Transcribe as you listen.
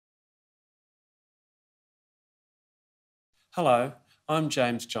Hello, I'm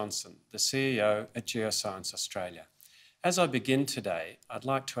James Johnson, the CEO at Geoscience Australia. As I begin today, I'd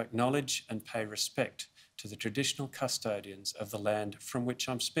like to acknowledge and pay respect to the traditional custodians of the land from which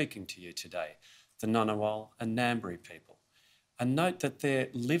I'm speaking to you today, the Ngunnawal and Ngambri people, and note that their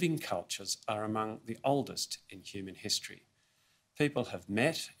living cultures are among the oldest in human history. People have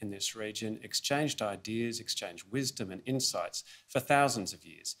met in this region, exchanged ideas, exchanged wisdom and insights for thousands of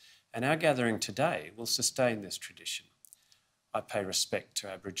years, and our gathering today will sustain this tradition. I pay respect to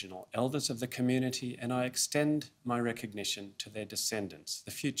Aboriginal elders of the community, and I extend my recognition to their descendants,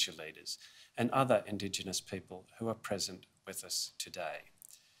 the future leaders, and other Indigenous people who are present with us today.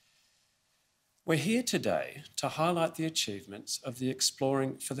 We're here today to highlight the achievements of the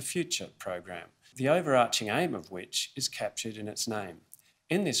Exploring for the Future program, the overarching aim of which is captured in its name.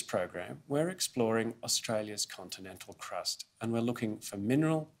 In this program, we're exploring Australia's continental crust, and we're looking for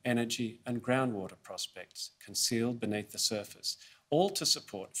mineral, energy and groundwater prospects concealed beneath the surface, all to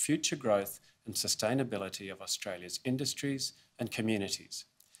support future growth and sustainability of Australia's industries and communities.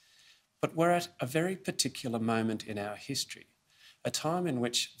 But we're at a very particular moment in our history, a time in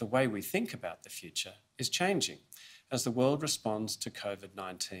which the way we think about the future is changing as the world responds to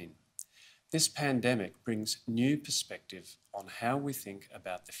COVID-19. This pandemic brings new perspective on how we think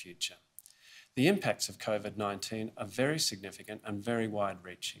about the future. The impacts of COVID-19 are very significant and very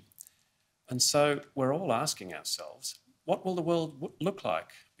wide-reaching. And so we're all asking ourselves, what will the world look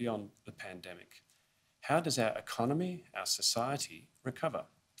like beyond the pandemic? How does our economy, our society recover?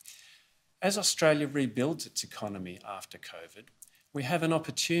 As Australia rebuilds its economy after COVID, we have an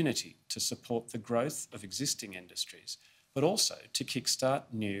opportunity to support the growth of existing industries, but also to kickstart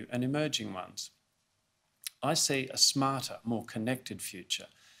new and emerging ones. I see a smarter, more connected future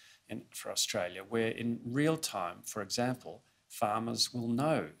for Australia, where in real time, for example, farmers will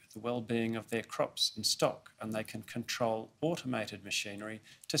know the well-being of their crops and stock, and they can control automated machinery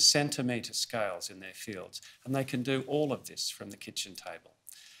to centimetre scales in their fields, and they can do all of this from the kitchen table.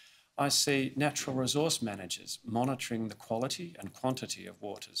 I see natural resource managers monitoring the quality and quantity of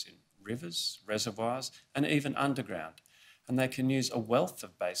waters in rivers, reservoirs, and even underground, and they can use a wealth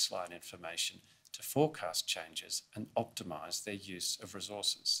of baseline information to forecast changes and optimise their use of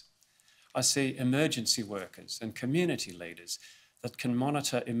resources. I see emergency workers and community leaders that can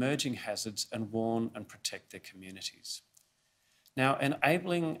monitor emerging hazards and warn and protect their communities. Now,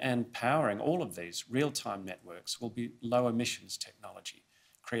 enabling and powering all of these real-time networks will be low emissions technology,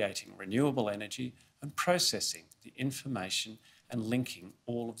 creating renewable energy and processing the information and linking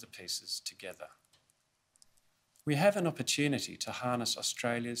all of the pieces together. We have an opportunity to harness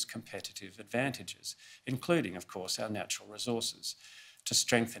Australia's competitive advantages, including, of course, our natural resources, to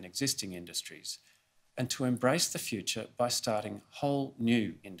strengthen existing industries and to embrace the future by starting whole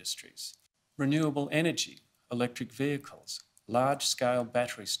new industries. Renewable energy, electric vehicles, large-scale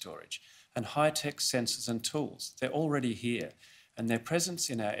battery storage and high-tech sensors and tools, they're already here, and their presence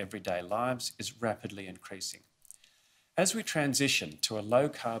in our everyday lives is rapidly increasing. As we transition to a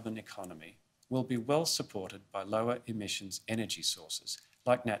low-carbon economy, will be well supported by lower emissions energy sources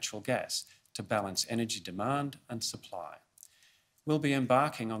like natural gas to balance energy demand and supply. We'll be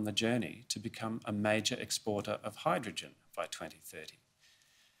embarking on the journey to become a major exporter of hydrogen by 2030,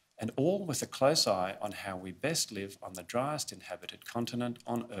 and all with a close eye on how we best live on the driest inhabited continent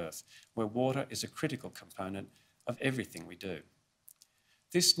on Earth, where water is a critical component of everything we do.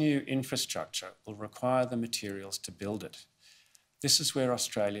 This new infrastructure will require the materials to build it. This is where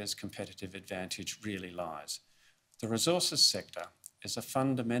Australia's competitive advantage really lies. The resources sector is a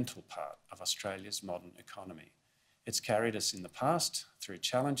fundamental part of Australia's modern economy. It's carried us in the past through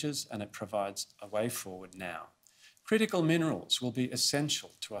challenges, and it provides a way forward now. Critical minerals will be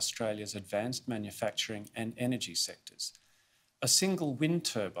essential to Australia's advanced manufacturing and energy sectors. A single wind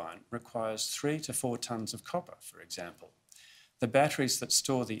turbine requires 3 to 4 tonnes of copper, for example. The batteries that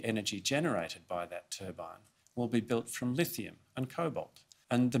store the energy generated by that turbine will be built from lithium and cobalt.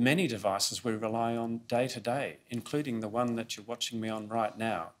 And the many devices we rely on day to day, including the one that you're watching me on right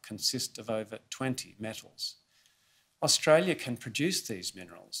now, consist of over 20 metals. Australia can produce these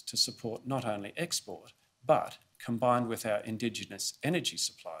minerals to support not only export, but combined with our Indigenous energy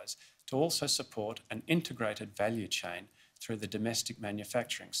supplies, to also support an integrated value chain through the domestic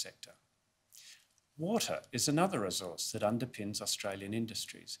manufacturing sector. Water is another resource that underpins Australian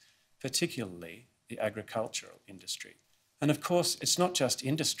industries, particularly the agricultural industry. And of course, it's not just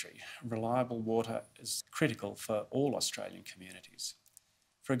industry. Reliable water is critical for all Australian communities.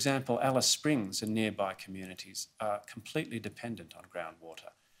 For example, Alice Springs and nearby communities are completely dependent on groundwater,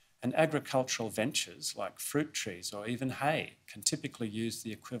 and agricultural ventures like fruit trees or even hay can typically use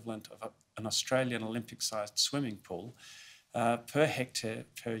the equivalent of an Australian Olympic-sized swimming pool per hectare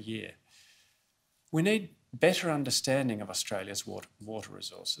per year. We need better understanding of Australia's water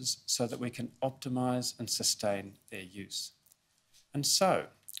resources so that we can optimise and sustain their use. And so,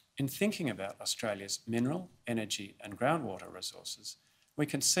 in thinking about Australia's mineral, energy and groundwater resources, we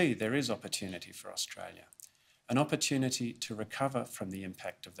can see there is opportunity for Australia, an opportunity to recover from the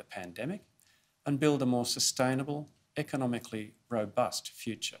impact of the pandemic and build a more sustainable, economically robust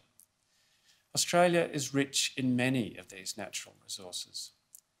future. Australia is rich in many of these natural resources.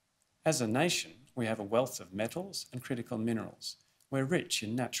 As a nation, we have a wealth of metals and critical minerals. We're rich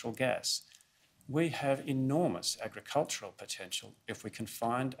in natural gas. We have enormous agricultural potential if we can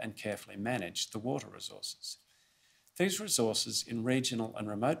find and carefully manage the water resources. These resources in regional and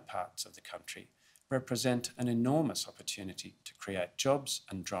remote parts of the country represent an enormous opportunity to create jobs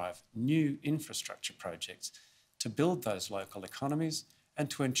and drive new infrastructure projects to build those local economies and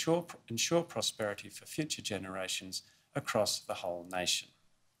to ensure prosperity for future generations across the whole nation.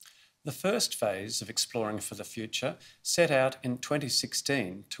 The first phase of Exploring for the Future set out in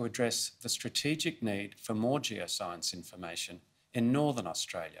 2016 to address the strategic need for more geoscience information in Northern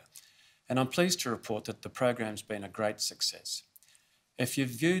Australia, and I'm pleased to report that the program's been a great success. If you've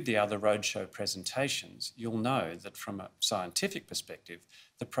viewed the other Roadshow presentations, you'll know that from a scientific perspective,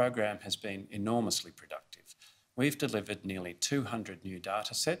 the program has been enormously productive. We've delivered nearly 200 new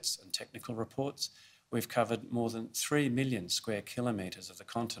data sets and technical reports. We've covered more than 3 million square kilometres of the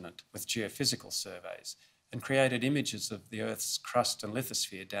continent with geophysical surveys and created images of the Earth's crust and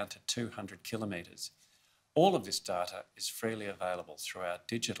lithosphere down to 200 kilometres. All of this data is freely available through our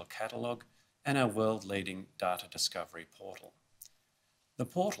digital catalogue and our world-leading data discovery portal. The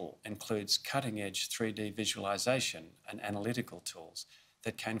portal includes cutting-edge 3D visualisation and analytical tools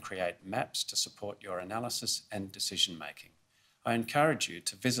that can create maps to support your analysis and decision-making. I encourage you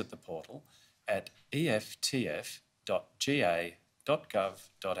to visit the portal at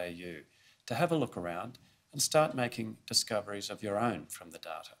EFTF.ga.gov.au to have a look around and start making discoveries of your own from the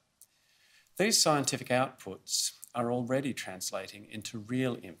data. These scientific outputs are already translating into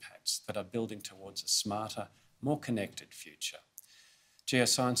real impacts that are building towards a smarter, more connected future.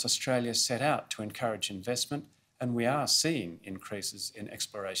 Geoscience Australia set out to encourage investment, and we are seeing increases in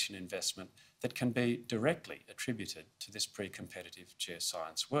exploration investment that can be directly attributed to this pre-competitive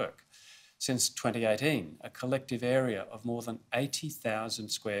geoscience work. Since 2018, a collective area of more than 80,000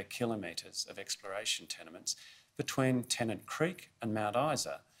 square kilometres of exploration tenements between Tennant Creek and Mount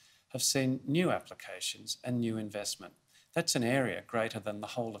Isa have seen new applications and new investment. That's an area greater than the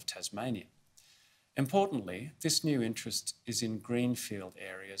whole of Tasmania. Importantly, this new interest is in greenfield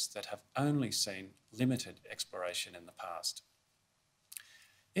areas that have only seen limited exploration in the past.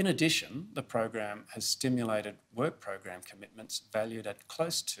 In addition, the program has stimulated work program commitments valued at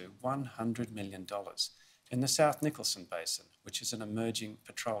close to $100 million in the South Nicholson Basin, which is an emerging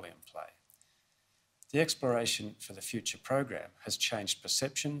petroleum play. The Exploration for the Future program has changed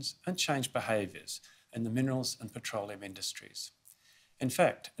perceptions and changed behaviours in the minerals and petroleum industries. In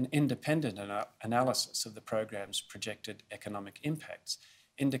fact, an independent analysis of the program's projected economic impacts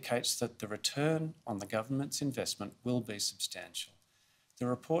indicates that the return on the government's investment will be substantial. The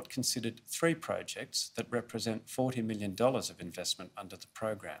report considered 3 projects that represent $40 million of investment under the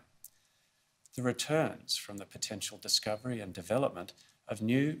program. The returns from the potential discovery and development of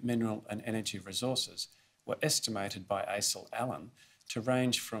new mineral and energy resources were estimated by ACIL Allen to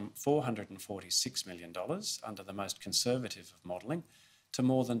range from $446 million under the most conservative of modelling to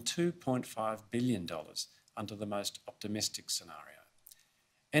more than $2.5 billion under the most optimistic scenario.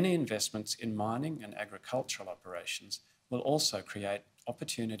 Any investments in mining and agricultural operations will also create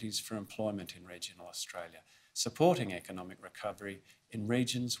opportunities for employment in regional Australia, supporting economic recovery in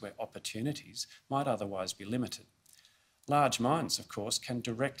regions where opportunities might otherwise be limited. Large mines, of course, can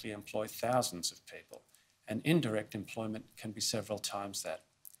directly employ thousands of people, and indirect employment can be several times that.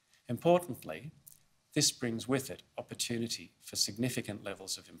 Importantly, this brings with it opportunity for significant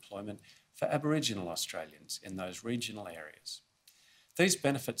levels of employment for Aboriginal Australians in those regional areas. These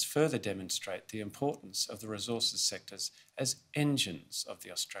benefits further demonstrate the importance of the resources sectors as engines of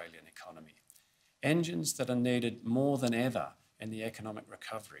the Australian economy, engines that are needed more than ever in the economic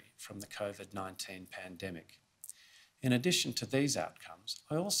recovery from the COVID-19 pandemic. In addition to these outcomes,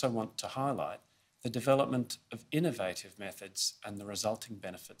 I also want to highlight the development of innovative methods and the resulting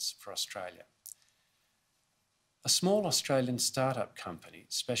benefits for Australia. A small Australian startup company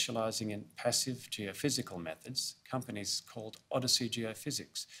specialising in passive geophysical methods, companies called Odyssey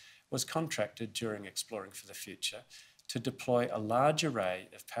Geophysics, was contracted during Exploring for the Future to deploy a large array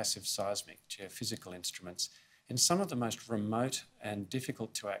of passive seismic geophysical instruments in some of the most remote and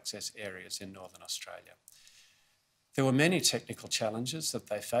difficult to access areas in Northern Australia. There were many technical challenges that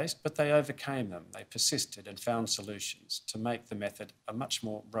they faced, but they overcame them. They persisted and found solutions to make the method a much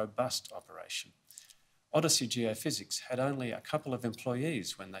more robust operation. Odyssey Geophysics had only a couple of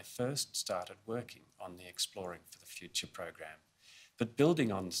employees when they first started working on the Exploring for the Future program. But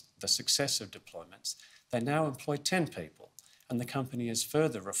building on the success of deployments, they now employ 10 people, and the company is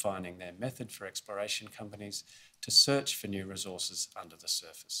further refining their method for exploration companies to search for new resources under the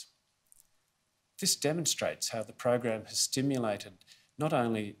surface. This demonstrates how the program has stimulated not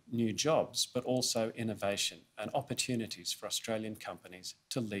only new jobs, but also innovation and opportunities for Australian companies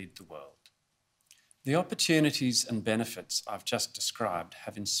to lead the world. The opportunities and benefits I've just described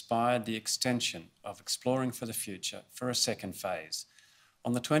have inspired the extension of Exploring for the Future for a second phase.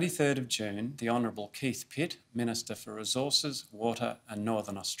 On the 23rd of June, the Honourable Keith Pitt, Minister for Resources, Water and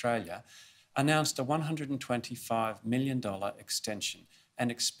Northern Australia, announced a $125 million extension and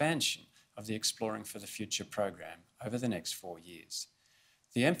expansion of the Exploring for the Future program over the next 4 years.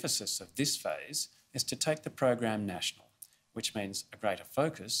 The emphasis of this phase is to take the program national, which means a greater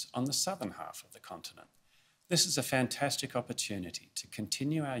focus on the southern half of the continent. This is a fantastic opportunity to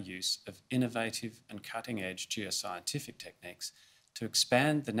continue our use of innovative and cutting-edge geoscientific techniques to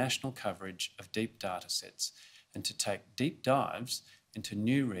expand the national coverage of deep data sets and to take deep dives into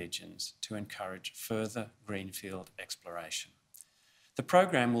new regions to encourage further greenfield exploration. The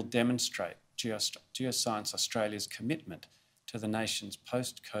program will demonstrate Geoscience Australia's commitment to the nation's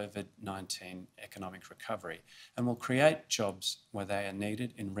post-COVID-19 economic recovery and will create jobs where they are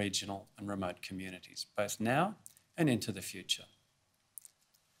needed in regional and remote communities, both now and into the future.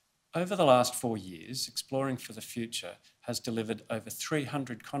 Over the last 4 years, Exploring for the Future has delivered over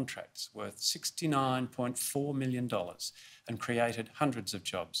 300 contracts worth $69.4 million and created hundreds of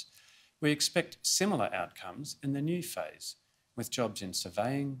jobs. We expect similar outcomes in the new phase, with jobs in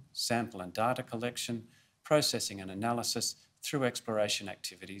surveying, sample and data collection, processing and analysis through exploration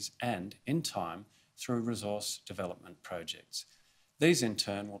activities and, in time, through resource development projects. These in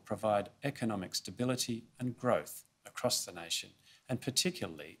turn will provide economic stability and growth across the nation, and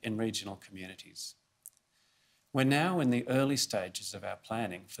particularly in regional communities. We're now in the early stages of our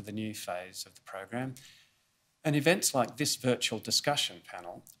planning for the new phase of the program, and events like this virtual discussion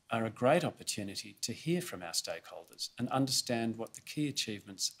panel are a great opportunity to hear from our stakeholders and understand what the key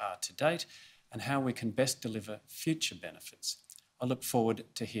achievements are to date and how we can best deliver future benefits. I look forward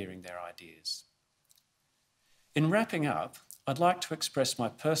to hearing their ideas. In wrapping up, I'd like to express my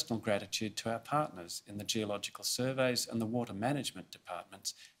personal gratitude to our partners in the Geological Surveys and the Water Management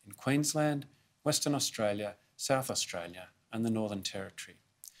Departments in Queensland, Western Australia, South Australia and the Northern Territory.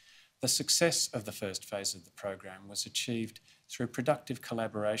 The success of the first phase of the program was achieved through productive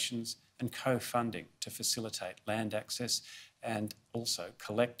collaborations and co-funding to facilitate land access and also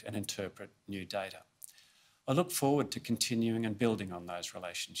collect and interpret new data. I look forward to continuing and building on those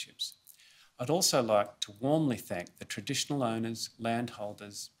relationships. I'd also like to warmly thank the traditional owners,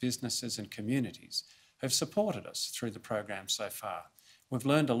 landholders, businesses and communities who have supported us through the program so far. We've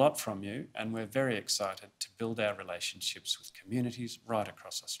learned a lot from you and we're very excited to build our relationships with communities right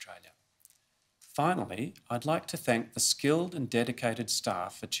across Australia. Finally, I'd like to thank the skilled and dedicated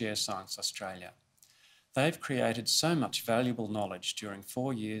staff at Geoscience Australia. They've created so much valuable knowledge during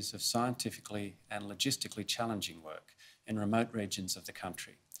 4 years of scientifically and logistically challenging work in remote regions of the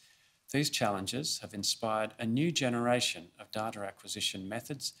country. These challenges have inspired a new generation of data acquisition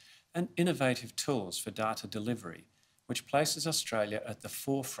methods and innovative tools for data delivery, which places Australia at the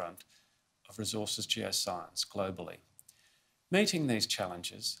forefront of resources geoscience globally. Meeting these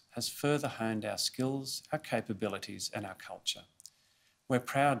challenges has further honed our skills, our capabilities and our culture. We're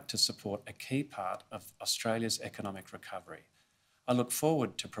proud to support a key part of Australia's economic recovery. I look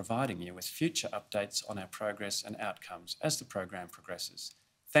forward to providing you with future updates on our progress and outcomes as the program progresses.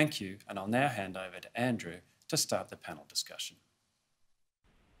 Thank you, and I'll now hand over to Andrew to start the panel discussion.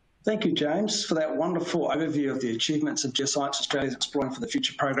 Thank you, James, for that wonderful overview of the achievements of Geoscience Australia's Exploring for the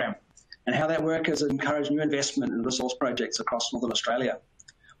Future program and how that work has encouraged new investment in resource projects across Northern Australia.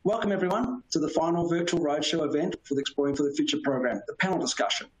 Welcome, everyone, to the final virtual roadshow event for the Exploring for the Future program, the panel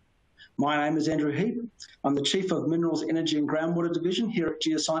discussion. My name is Andrew Heap. I'm the Chief of Minerals, Energy and Groundwater Division here at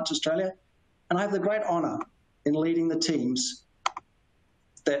Geoscience Australia, and I have the great honour in leading the teams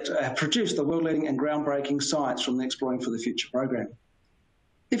that have produced the world-leading and groundbreaking science from the Exploring for the Future program.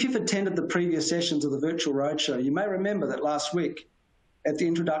 If you've attended the previous sessions of the virtual roadshow, you may remember that last week, at the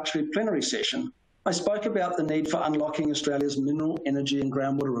introductory plenary session, I spoke about the need for unlocking Australia's mineral, energy and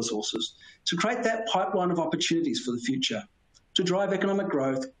groundwater resources to create that pipeline of opportunities for the future, to drive economic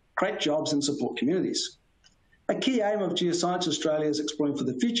growth, create jobs and support communities. A key aim of Geoscience Australia's Exploring for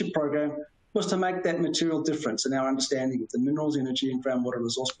the Future program was to make that material difference in our understanding of the minerals, energy and groundwater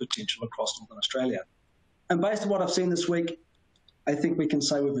resource potential across Northern Australia. And based on what I've seen this week, I think we can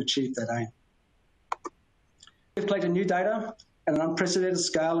say we've achieved that aim. We've collected new data at an unprecedented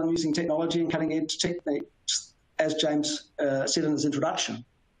scale and using technology and cutting-edge techniques, as James said in his introduction,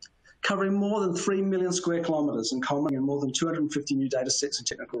 covering more than 3 million square kilometres and culminating in more than 250 new data sets and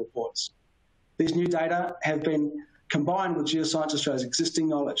technical reports. These new data have been combined with Geoscience Australia's existing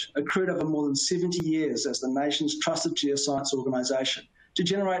knowledge, accrued over more than 70 years as the nation's trusted geoscience organisation, to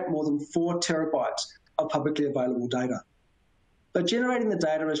generate more than 4 terabytes of publicly available data. But generating the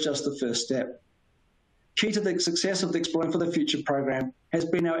data is just the first step. Key to the success of the Exploring for the Future program has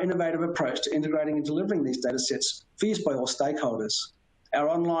been our innovative approach to integrating and delivering these data sets for use by all stakeholders. Our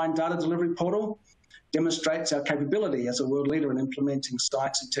online data delivery portal demonstrates our capability as a world leader in implementing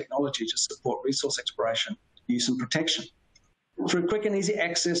science and technology to support resource exploration, use and protection, through quick and easy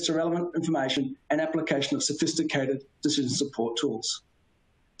access to relevant information and application of sophisticated decision support tools.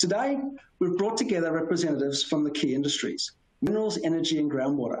 Today, we've brought together representatives from the key industries, minerals, energy and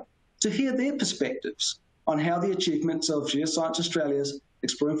groundwater, to hear their perspectives on how the achievements of Geoscience Australia's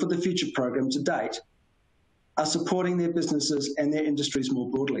Exploring for the Future program to date are supporting their businesses and their industries more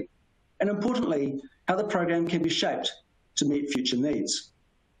broadly, and importantly, how the program can be shaped to meet future needs.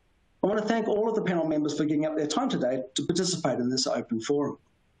 I want to thank all of the panel members for giving up their time today to participate in this open forum.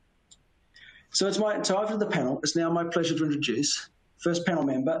 So after the panel, it's now my pleasure to introduce first panel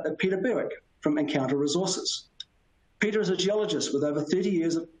member, Peter Berwick from Encounter Resources. Peter is a geologist with over 30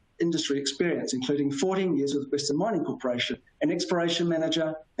 years of industry experience, including 14 years with Western Mining Corporation, and exploration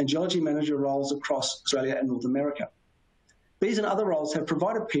manager and geology manager roles across Australia and North America. These and other roles have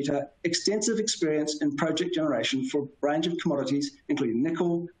provided Peter extensive experience in project generation for a range of commodities, including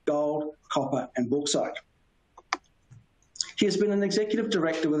nickel, gold, copper, and bauxite. He has been an executive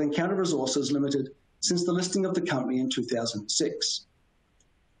director with Encounter Resources Limited since the listing of the company in 2006.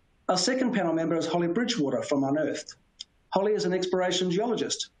 Our second panel member is Holly Bridgewater from Unearthed. Holly is an exploration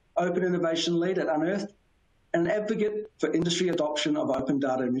geologist, open innovation lead at Unearthed, and an advocate for industry adoption of open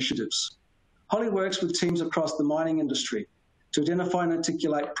data initiatives. Holly works with teams across the mining industry to identify and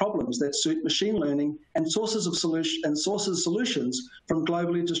articulate problems that suit machine learning and sources solutions from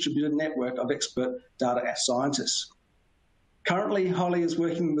globally distributed network of expert data scientists. Currently, Holly is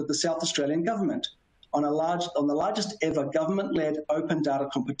working with the South Australian Government on the largest ever government-led open data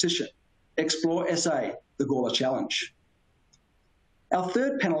competition, Explore SA, the Gawler Challenge. Our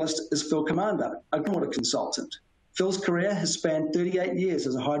third panellist is Phil Commander, a groundwater consultant. Phil's career has spanned 38 years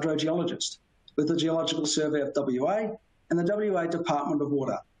as a hydrogeologist with the Geological Survey of WA and the WA Department of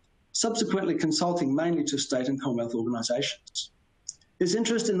Water, subsequently consulting mainly to state and Commonwealth organisations. His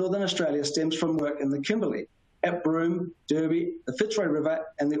interest in Northern Australia stems from work in the Kimberley, at Broome, Derby, the Fitzroy River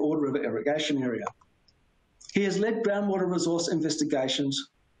and the Ord River irrigation area. He has led groundwater resource investigations,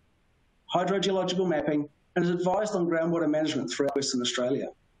 hydrogeological mapping, and has advised on groundwater management throughout Western Australia.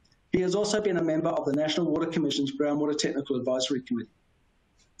 He has also been a member of the National Water Commission's Groundwater Technical Advisory Committee.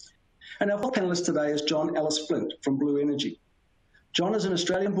 And our fourth panellist today is John Ellis Flint from Blue Energy. John is an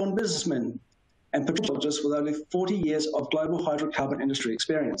Australian-born businessman and petrologist with over 40 years of global hydrocarbon industry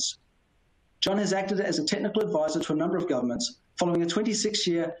experience. John has acted as a technical advisor to a number of governments following a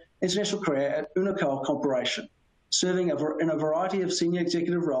 26-year international career at Unocal Corporation, serving in a variety of senior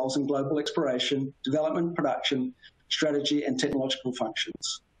executive roles in global exploration, development, production, strategy, and technological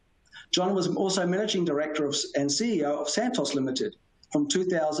functions. John was also managing director and CEO of Santos Limited from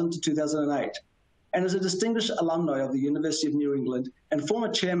 2000 to 2008, and is a distinguished alumni of the University of New England and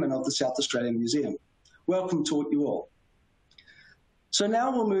former chairman of the South Australian Museum. Welcome to you all. So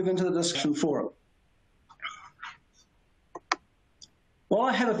now we'll move into the discussion forum. While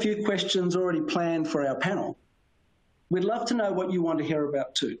I have a few questions already planned for our panel, we'd love to know what you want to hear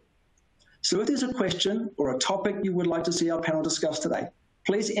about too. So if there's a question or a topic you would like to see our panel discuss today,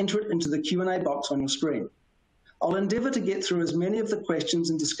 please enter it into the Q&A box on your screen. I'll endeavour to get through as many of the questions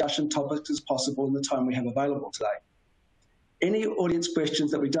and discussion topics as possible in the time we have available today. Any audience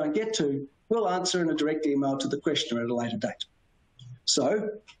questions that we don't get to, we'll answer in a direct email to the questioner at a later date. So,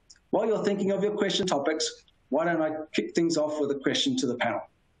 while you're thinking of your question topics, why don't I kick things off with a question to the panel?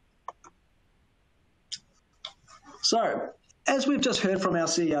 So, as we've just heard from our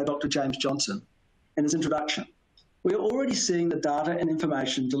CEO, Dr. James Johnson, in his introduction, we are already seeing the data and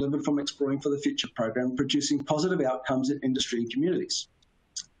information delivered from Exploring for the Future program producing positive outcomes in industry and communities.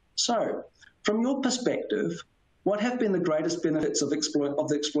 So, from your perspective, what have been the greatest benefits of the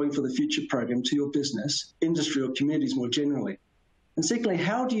Exploring for the Future program to your business, industry or communities more generally? And secondly,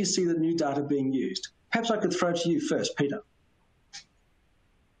 how do you see the new data being used? Perhaps I could throw to you first, Peter.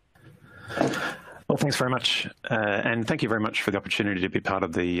 Well, thanks very much. And thank you very much for the opportunity to be part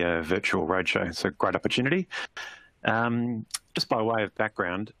of the virtual roadshow. It's a great opportunity. Just by way of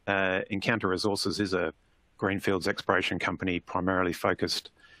background, Encounter Resources is a greenfields exploration company primarily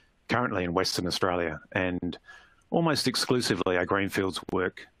focused currently in Western Australia, and almost exclusively our greenfields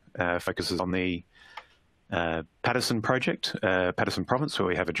work focuses on the Patterson project, Patterson Province, where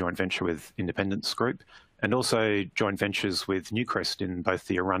we have a joint venture with Independence Group, and also joint ventures with Newcrest in both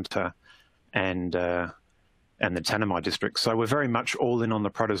the Arunta and the Tanami districts. So we're very much all in on the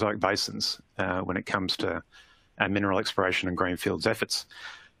Proterozoic basins when it comes to our mineral exploration and greenfields efforts.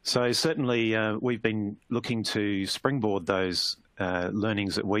 So certainly we've been looking to springboard those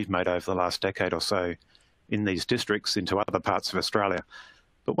learnings that we've made over the last decade or so in these districts into other parts of Australia.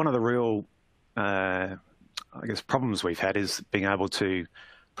 But one of the real, I guess, problems we've had is being able to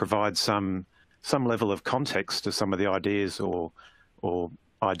provide some level of context to some of the ideas or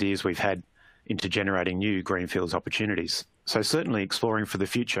ideas we've had into generating new greenfields opportunities. So certainly exploring for the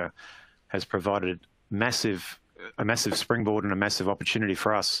future has provided a massive springboard and a massive opportunity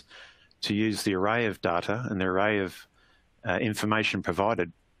for us to use the array of data and the array of information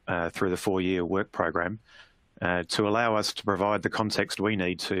provided through the 4-year work program to allow us to provide the context we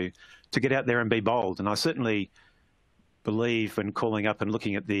need to get out there and be bold. And I certainly believe when calling up and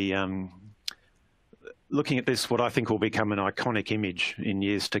looking at this, what I think will become an iconic image in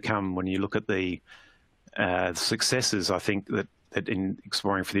years to come when you look at the successes I think that in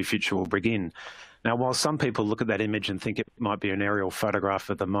exploring for the future will begin. Now, while some people look at that image and think it might be an aerial photograph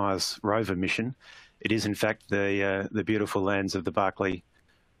of the Mars rover mission, it is in fact the beautiful lands of the Barkly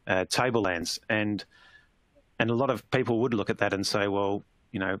tablelands. And a lot of people would look at that and say, well,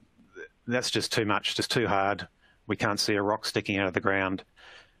 you know, that's just too much, just too hard. We can't see a rock sticking out of the ground.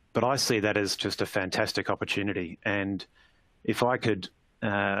 But I see that as just a fantastic opportunity. And if I could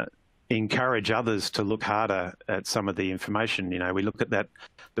encourage others to look harder at some of the information, you know, we look at the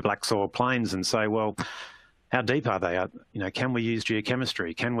black soil plains and say, well, how deep are they? You know, can we use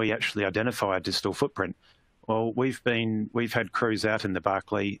geochemistry? Can we actually identify a distal footprint? Well, we've had crews out in the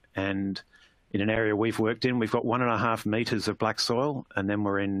Barkly, and in an area we've worked in, we've got 1.5 meters of black soil, and then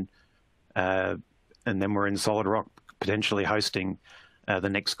we're in solid rock, potentially hosting the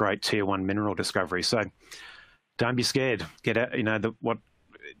next great tier 1 mineral discovery. So don't be scared. Get out. You know, what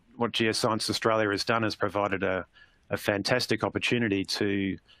Geoscience Australia has done is provided a fantastic opportunity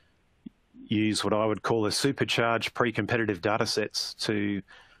to use what I would call a supercharged pre-competitive data sets to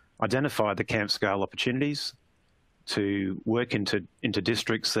identify the camp scale opportunities, to work into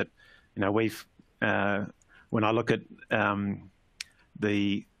districts that, you know, we've, when I look at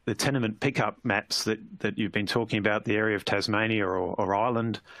the tenement pickup maps that you've been talking about, the area of Tasmania or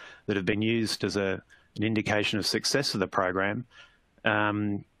Ireland that have been used as an indication of success of the program.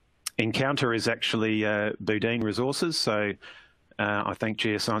 Encounter is actually Boudin Resources, so I thank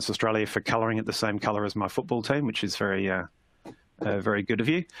Geoscience Australia for colouring it the same colour as my football team, which is very good of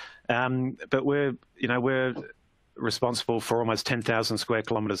you. But we're responsible for almost 10,000 square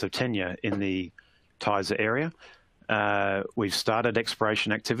kilometres of tenure in the Tyza area. We've started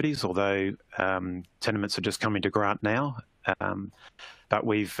exploration activities, although tenements are just coming to grant now. But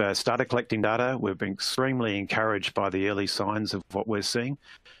we've started collecting data. We've been extremely encouraged by the early signs of what we're seeing.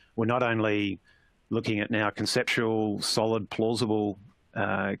 We're not only looking at now conceptual, solid, plausible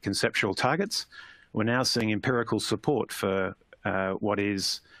conceptual targets, we're now seeing empirical support for what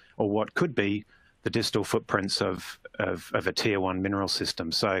is or what could be the distal footprints of a tier 1 mineral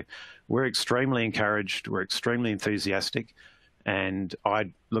system. So we're extremely encouraged, we're extremely enthusiastic, and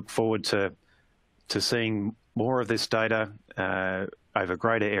I look forward to seeing more of this data over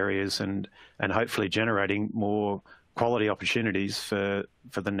greater areas and hopefully generating more quality opportunities for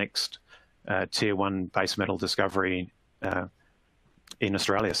the next tier 1 base metal discovery in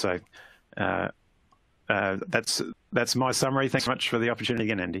Australia. So that's my summary. Thanks so much for the opportunity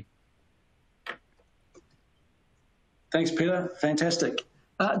again, Andy. Thanks, Peter. Fantastic.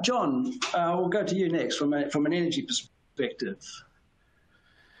 John, we'll go to you next from an energy perspective.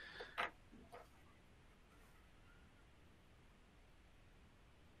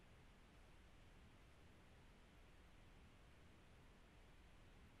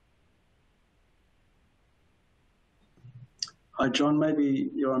 Hi, John, maybe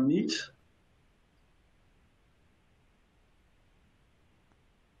you're on mute.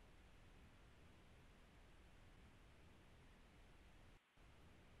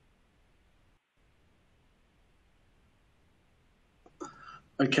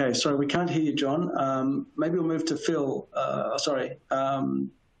 Okay, sorry, we can't hear you, John. Maybe we'll move to Phil,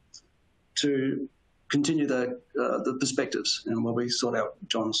 to continue the perspectives and while we sort out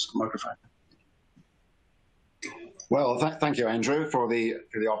John's microphone. Well, thank you, Andrew, for the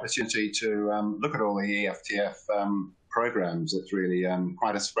opportunity to look at all the EFTF programs. It's really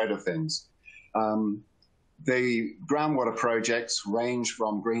quite a spread of things. The groundwater projects range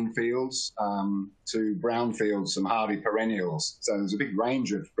from greenfields to brownfields, some hardy perennials. So there's a big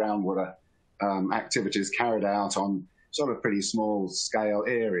range of groundwater activities carried out on sort of pretty small scale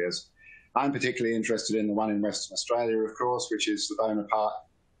areas. I'm particularly interested in the one in Western Australia, of course, which is the Bonaparte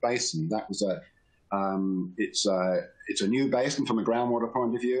Basin. That was it's a new basin from a groundwater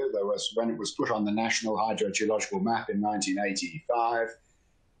point of view. There was, when it was put on the National Hydrogeological Map in 1985,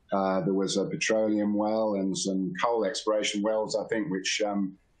 there was a petroleum well and some coal exploration wells, I think, which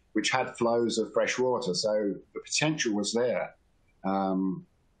had flows of fresh water. So the potential was there.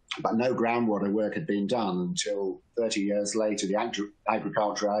 But no groundwater work had been done until 30 years later. The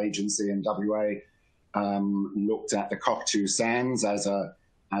Agricultural Agency in WA looked at the Cockatoo Sands as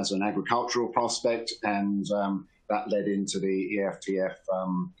an agricultural prospect, and that led into the EFTF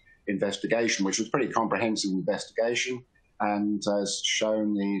investigation, which was a pretty comprehensive investigation and has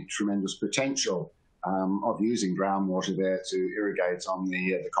shown the tremendous potential of using groundwater there to irrigate on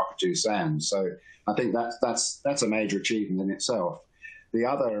the Cockatoo Sands. So I think that's a major achievement in itself. The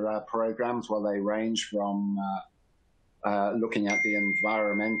other programs, well, they range from looking at the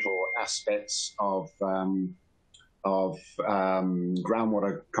environmental aspects of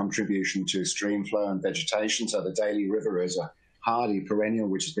groundwater contribution to stream flow and vegetation. So the Daly River is a hardy perennial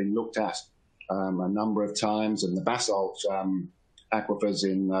which has been looked at a number of times, and the basalt aquifers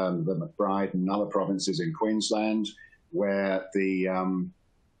in the McBride and other provinces in Queensland, where the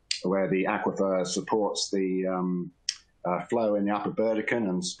aquifer supports the flow in the Upper Burdekin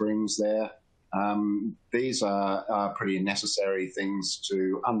and springs there. These are pretty necessary things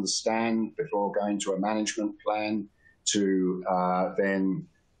to understand before going to a management plan to then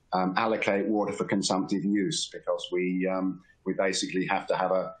allocate water for consumptive use, because we basically have to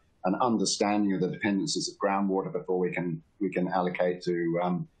have an understanding of the dependencies of groundwater before we can allocate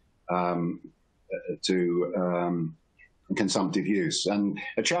to consumptive use. And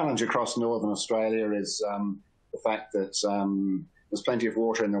a challenge across Northern Australia is the fact that there's plenty of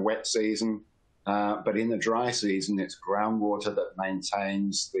water in the wet season, but in the dry season, it's groundwater that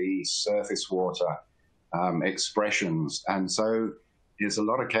maintains the surface water expressions. And so there's a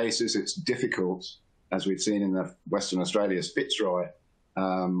lot of cases it's difficult, as we've seen in the Western Australia's Fitzroy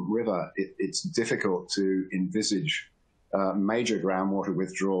River, it's difficult to envisage major groundwater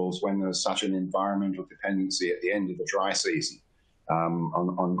withdrawals when there's such an environmental dependency at the end of the dry season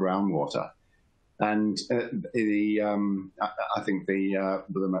on groundwater. And I think the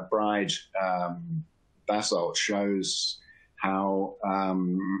McBride basalt shows how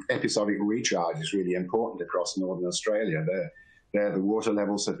episodic recharge is really important across Northern Australia. There, the water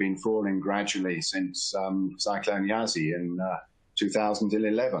levels have been falling gradually since Cyclone Yasi in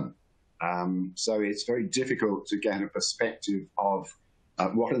 2011. So it's very difficult to get a perspective of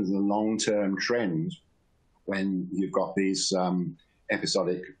what are the long-term trends when you've got these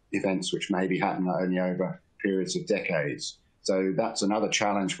episodic events which maybe happen only over periods of decades. So that's another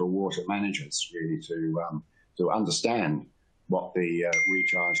challenge for water managers, really, to understand what the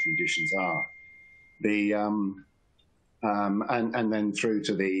recharge conditions are. And then through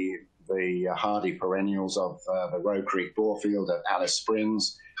to the hardy perennials of the Roe Creek Borefield at Alice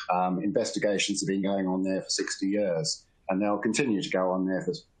Springs. Investigations have been going on there for 60 years, and they'll continue to go on there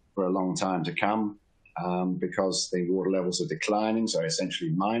for a long time to come. Because the water levels are declining, so essentially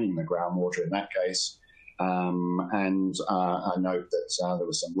mining the groundwater in that case. And I note that there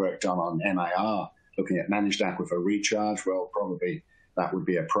was some work done on MAR, looking at managed aquifer recharge. Well, probably that would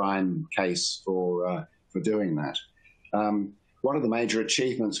be a prime case for doing that. What are the major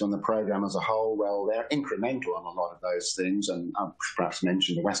achievements from the program as a whole? Well, they're incremental on a lot of those things, and I'll perhaps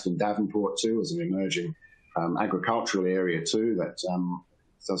mention the Western Davenport too as an emerging agricultural area too that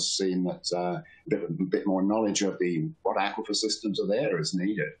does seem that a bit more knowledge of what aquifer systems are there is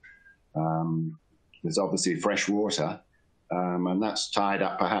needed. There's obviously fresh water, and that's tied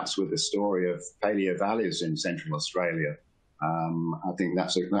up perhaps with the story of paleo valleys in Central Australia. I think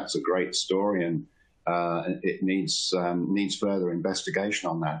that's a great story, and it needs further investigation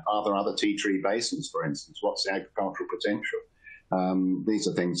on that. Are there other tea tree basins, for instance? What's the agricultural potential? These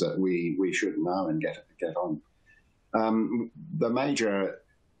are things that we should know and get on. The major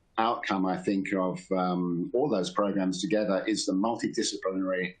outcome, I think, of all those programs together is the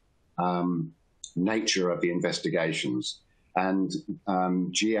multidisciplinary nature of the investigations. And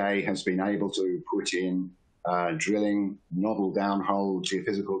GA has been able to put in drilling, novel downhole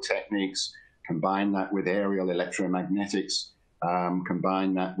geophysical techniques, combine that with aerial electromagnetics,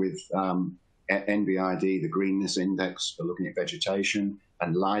 combine that with NBID, the Greenness Index for looking at vegetation,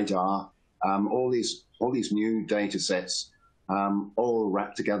 and LiDAR. All these new data sets all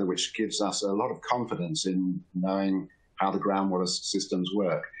wrapped together, which gives us a lot of confidence in knowing how the groundwater systems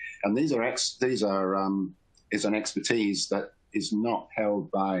work. And these are is an expertise that is not held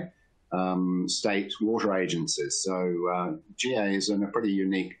by state water agencies. So GA is in a pretty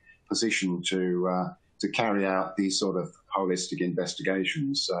unique position to carry out these sort of holistic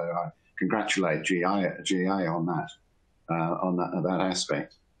investigations. So I congratulate GA on that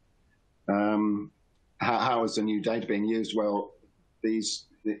aspect. How is the new data being used? Well, this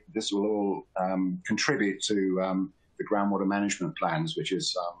will all contribute to the groundwater management plans, which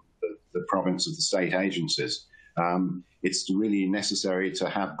is the province of the state agencies. It's really necessary to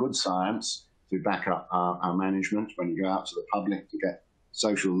have good science to back up our management when you go out to the public to get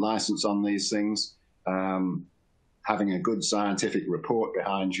social license on these things. Having a good scientific report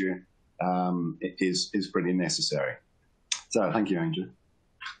behind you is pretty necessary. So thank you, Andrew.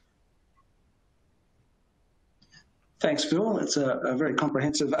 Thanks, Phil. It's a very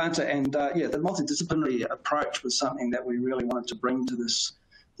comprehensive answer. And yeah, the multidisciplinary approach was something that we really wanted to bring to this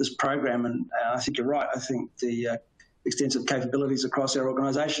program. And I think you're right. I think the extensive capabilities across our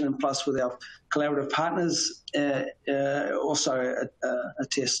organisation and plus with our collaborative partners also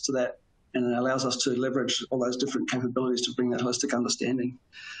attest to that, and it allows us to leverage all those different capabilities to bring that holistic understanding.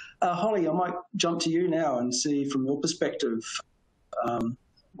 Holly, I might jump to you now and see from your perspective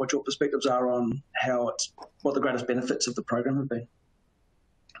what your perspectives are on what the greatest benefits of the program have been.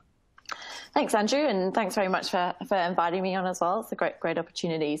 Thanks, Andrew, and thanks very much for inviting me on as well. It's a great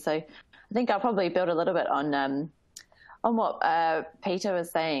opportunity. So I think I'll probably build a little bit on what Peter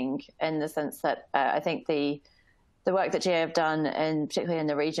was saying, in the sense that I think the work that GA have done, and particularly in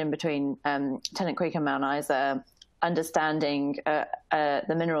the region between Tennant Creek and Mount Isa, understanding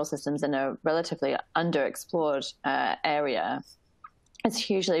the mineral systems in a relatively underexplored area, it's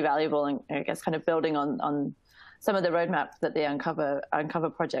hugely valuable, and I guess kind of building on some of the roadmap that the Uncover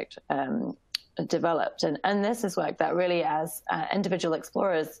project developed. And this is work that really, as individual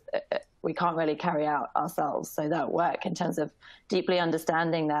explorers, we can't really carry out ourselves. So that work in terms of deeply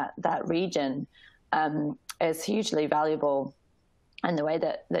understanding that region is hugely valuable. And the way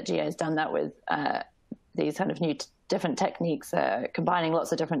that GA has done that with these kind of new different techniques, combining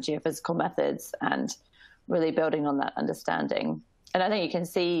lots of different geophysical methods and really building on that understanding. And I think you can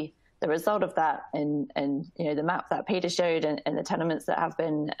see the result of that in the map that Peter showed and the tenements that have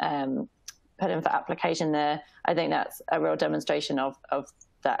been put in for application there. I think that's a real demonstration of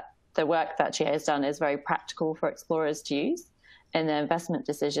that the work that GA has done is very practical for explorers to use in their investment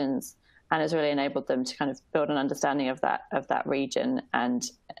decisions, and has really enabled them to kind of build an understanding of that region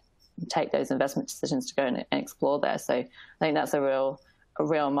and take those investment decisions to go and explore there. So I think that's a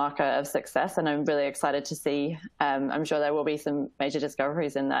real marker of success, and I'm really excited to see. I'm sure there will be some major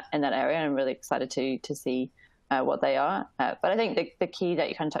discoveries in that area, and I'm really excited to see what they are. But I think the key that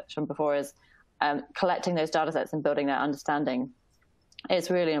you kind of touched on before is collecting those data sets and building that understanding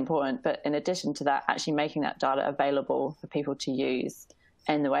is really important. But in addition to that, actually making that data available for people to use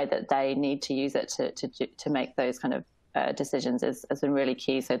in the way that they need to use it to make those kind of decisions has been really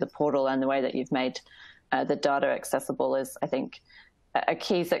key. So the portal and the way that you've made the data accessible is, I think, a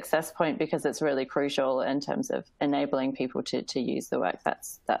key success point, because it's really crucial in terms of enabling people to use the work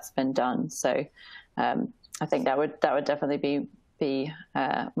that's been done. So I think that would definitely be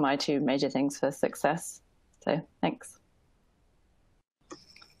my two major things for success. So thanks.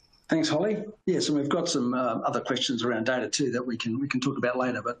 Thanks, Holly. Yes, and we've got some other questions around data too that we can talk about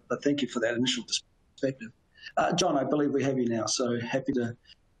later. But thank you for that initial perspective. John, I believe we have you now, so happy to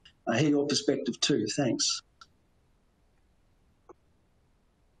hear your perspective too. Thanks.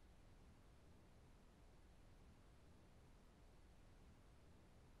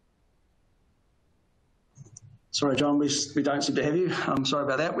 Sorry, John, we don't seem to have you. I'm sorry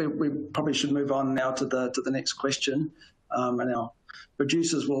about that. We probably should move on now to the next question, and our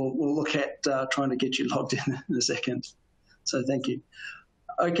producers will look at trying to get you logged in a second. So thank you.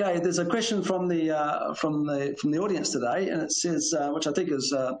 Okay, there's a question from the audience today, and it says, which I think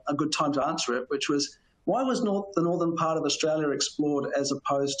is a good time to answer it, which was, why was the northern part of Australia explored as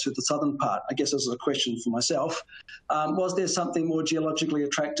opposed to the southern part? I guess this is a question for myself. Was there something more geologically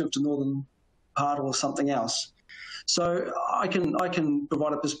attractive to northern part or something else? So I can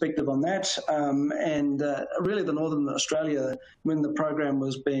provide a perspective on that, and really the Northern Australia, when the program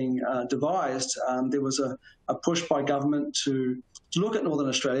was being devised, there was a push by government to look at Northern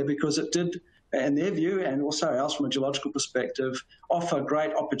Australia, because it did, in their view, and also ours from a geological perspective, offer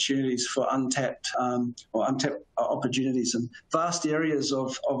great opportunities for untapped opportunities, and vast areas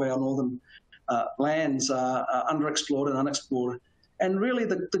of our northern lands are underexplored and unexplored. And really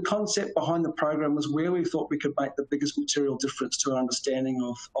the concept behind the program was where we thought we could make the biggest material difference to our understanding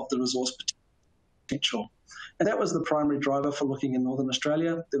of the resource potential. And that was the primary driver for looking in Northern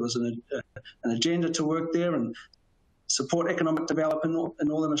Australia. There was an agenda to work there and support economic development in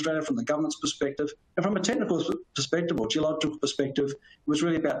Northern Australia from the government's perspective. And from a technical perspective or geological perspective, it was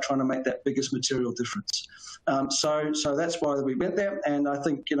really about trying to make that biggest material difference. So that's why we went there. And I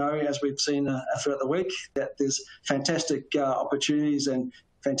think, as we've seen throughout the week, that there's fantastic opportunities and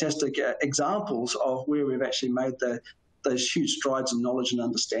fantastic examples of where we've actually made those huge strides in knowledge and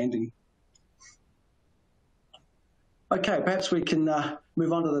understanding. Okay, perhaps we can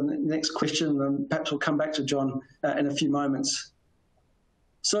move on to the next question, and perhaps we'll come back to John in a few moments.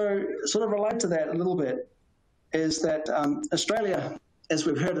 So sort of related to that a little bit is that Australia, as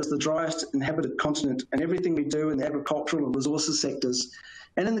we've heard, is the driest inhabited continent, and everything we do in the agricultural and resources sectors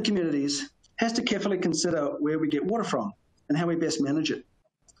and in the communities has to carefully consider where we get water from and how we best manage it.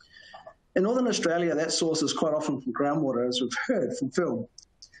 In Northern Australia, that source is quite often from groundwater, as we've heard from Phil.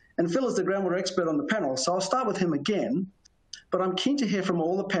 And Phil is the groundwater expert on the panel, so I'll start with him again, but I'm keen to hear from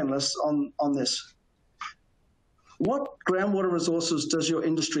all the panellists on this. What groundwater resources does your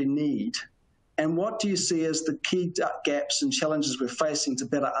industry need, and what do you see as the key gaps and challenges we're facing to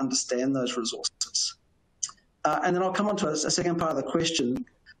better understand those resources? And then I'll come on to a second part of the question.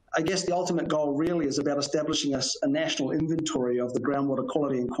 I guess the ultimate goal really is about establishing a national inventory of the groundwater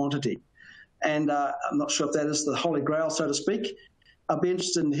quality and quantity. And I'm not sure if that is the holy grail, so to speak. I'd be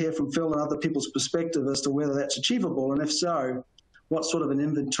interested in hear from Phil and other people's perspective as to whether that's achievable, and if so, what sort of an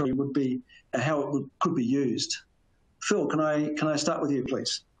inventory would be, how it could be used. Phil, can I start with you,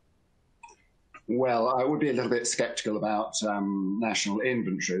 please? Well, I would be a little bit sceptical about national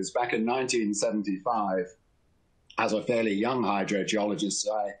inventories. Back in 1975, as a fairly young hydrogeologist,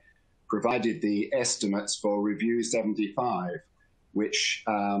 I provided the estimates for Review 75, which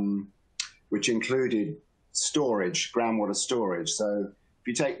included storage, groundwater storage. So if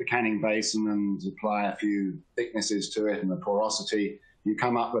you take the Canning Basin and apply a few thicknesses to it and the porosity, you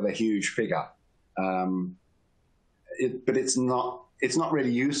come up with a huge figure. But it's not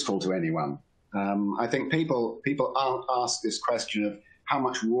really useful to anyone. I think people ask this question of how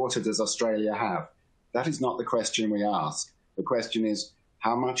much water does Australia have? That is not the question we ask. The question is,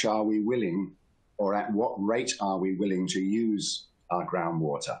 how much are we willing, or at what rate are we willing to use our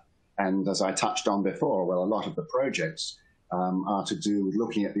groundwater? And as I touched on before, well, a lot of the projects are to do with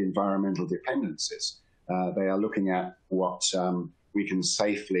looking at the environmental dependencies. They are looking at what we can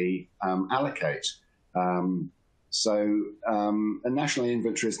safely allocate. So a national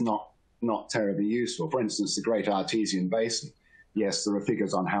inventory is not terribly useful. For instance, the Great Artesian Basin, yes, there are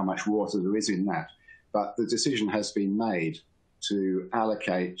figures on how much water there is in that, but the decision has been made to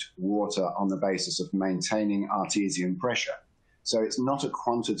allocate water on the basis of maintaining artesian pressure. So it's not a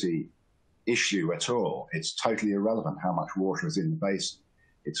quantity issue at all. It's totally irrelevant how much water is in the basin.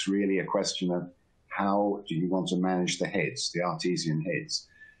 It's really a question of how do you want to manage the heads, the artesian heads.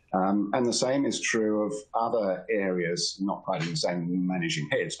 And the same is true of other areas, not quite in the same managing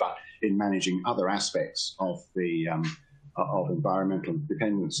heads, but in managing other aspects of the of environmental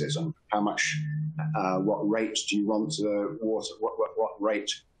dependencies, and how much, what rate do you want what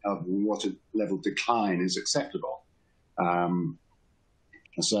rate of water level decline is acceptable?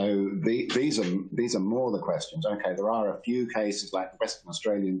 So these are more the questions. Okay, there are a few cases like the Western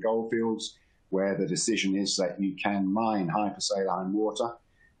Australian goldfields where the decision is that you can mine hypersaline water.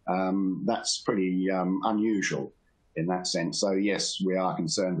 That's pretty unusual in that sense. So yes, we are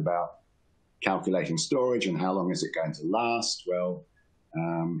concerned about calculating storage and how long is it going to last. Well,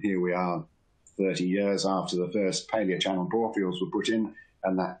 here we are 30 years after the first paleochannel borefields were put in,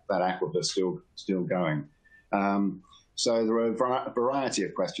 and that aquifer is still going. So there are a variety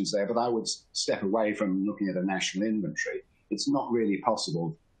of questions there, but I would step away from looking at a national inventory. It's not really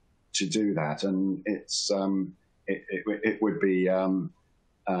possible to do that, and it's it would be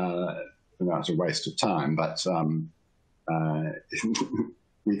it's a waste of time, but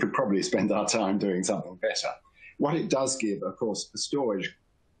we could probably spend our time doing something better. What it does give, of course, the storage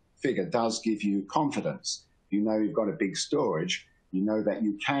figure does give you confidence. You know you've got a big storage. You know that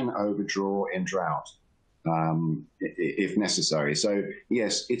you can overdraw in drought if necessary. So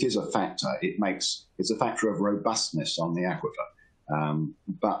yes, it is a factor. It's a factor of robustness on the aquifer.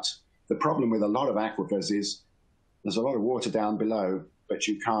 But the problem with a lot of aquifers is there's a lot of water down below, but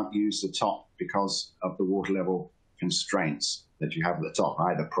you can't use the top because of the water level constraints that you have at the top,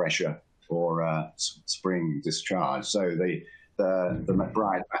 either pressure or spring discharge. So the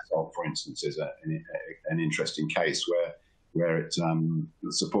McBride basalt, for instance, is an interesting case where where it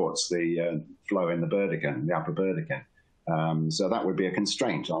supports the flow in the Burdekin, the upper Burdekin. So that would be a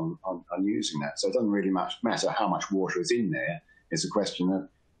constraint on using that. So it doesn't really matter how much water is in there. It's a question of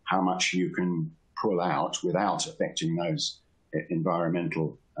how much you can pull out without affecting those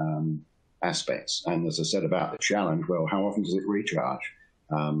environmental aspects. And as I said about the challenge, well, how often does it recharge?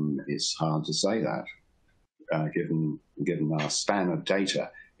 It's hard to say that, given our span of data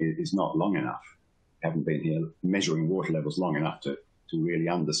is not long enough. We haven't been here measuring water levels long enough to really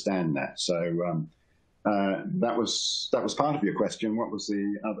understand that. So that was part of your question. What was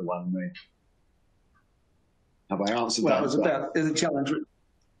the other one? Have I answered that? Well, it was about the challenge.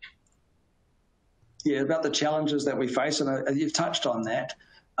 Yeah, about the challenges that we face, and you've touched on that.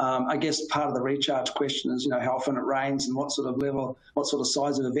 I guess part of the recharge question is, how often it rains and what sort of level, what sort of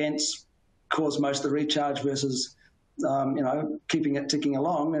size of events cause most of the recharge versus, keeping it ticking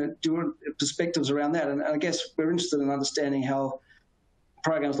along. Do you want perspectives around that? And I guess we're interested in understanding how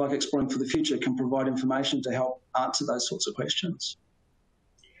programs like Exploring for the Future can provide information to help answer those sorts of questions.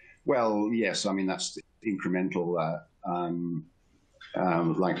 Well, yes, I mean, that's the incremental,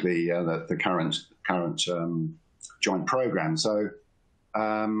 like the current joint program. So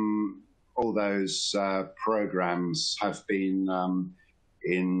all those programs have been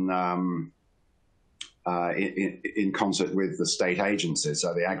in concert with the state agencies.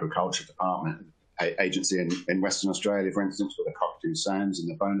 So the Agriculture Department agency in Western Australia, for instance, for the Cockatoo Sands in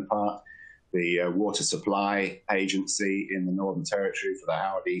the Bonaparte, the Water Supply Agency in the Northern Territory for the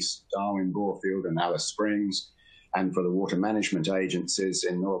Howard East, Darwin, Borefield and Alice Springs, and for the Water Management Agencies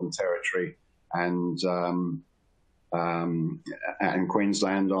in Northern Territory and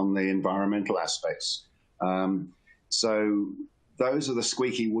Queensland on the environmental aspects. So those are the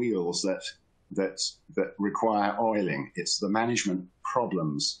squeaky wheels that require oiling. It's the management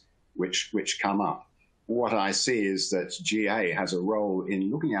problems which come up. What I see is that GA has a role in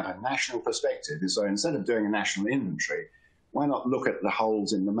looking at a national perspective. So instead of doing a national inventory, why not look at the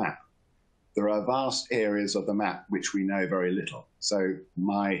holes in the map? There are vast areas of the map which we know very little. So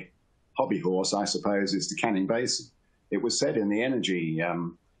my hobby horse, I suppose, is the Canning Basin. It was said in the energy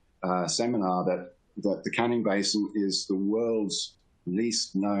seminar that the Canning Basin is the world's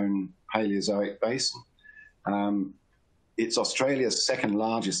least known Paleozoic basin. It's Australia's second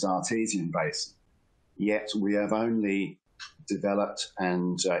largest artesian basin, yet we have only developed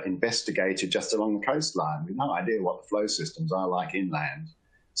and investigated just along the coastline. We've no idea what the flow systems are like inland.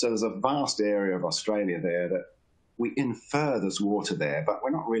 So there's a vast area of Australia there that we infer there's water there, but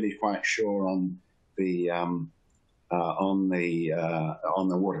we're not really quite sure on the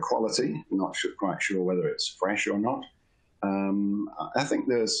water quality. We're not quite sure whether it's fresh or not. I think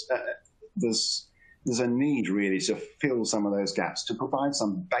there's a need really to fill some of those gaps, to provide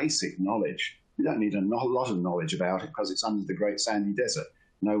some basic knowledge. You don't need a lot of knowledge about it because it's under the Great Sandy Desert.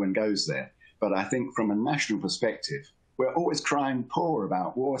 No one goes there. But I think from a national perspective, we're always crying poor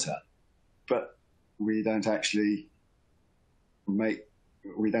about water, but we don't actually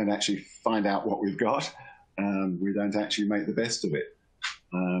find out what we've got. We don't actually make the best of it.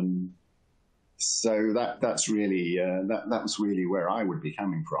 So that's really that's really where I would be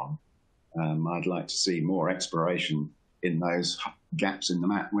coming from. I'd like to see more exploration in those gaps in the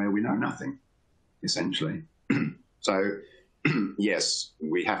map where we know nothing, essentially. So, yes,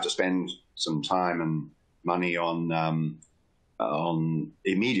 we have to spend some time and money on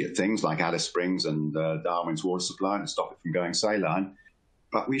immediate things like Alice Springs and Darwin's water supply to stop it from going saline.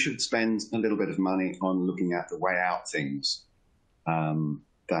 But we should spend a little bit of money on looking at the way out things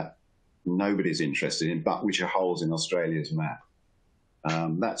that nobody's interested in, but which are holes in Australia's map.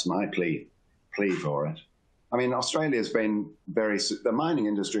 That's my plea for it. I mean, Australia's been the mining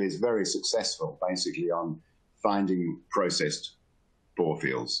industry is very successful, basically, on finding processed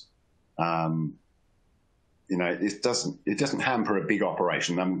borefields. It doesn't hamper a big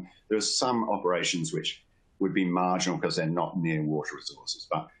operation. There's some operations which would be marginal because they're not near water resources.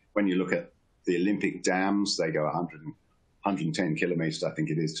 But when you look at the Olympic dams, they go 110 kilometres, I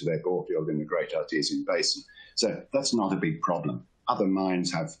think it is, to their borefield in the Great Artesian Basin. So that's not a big problem. Other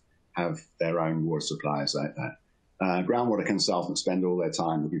mines have their own water supplies like that. Groundwater consultants spend all their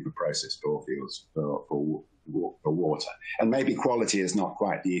time looking for processed borefields for water. And maybe quality is not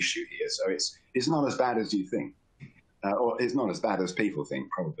quite the issue here. So it's not as bad as you think. Or it's not as bad as people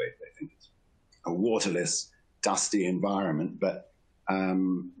think, probably. They think it's a waterless, dusty environment. But I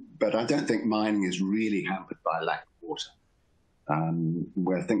don't think mining is really hampered by lack of water. I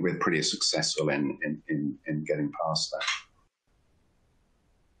think we're pretty successful in getting past that.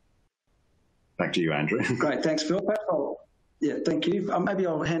 Back to you, Andrew. Great, thanks, Phil. Yeah, thank you. Maybe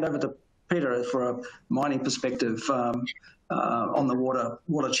I'll hand over to Peter, for a mining perspective on the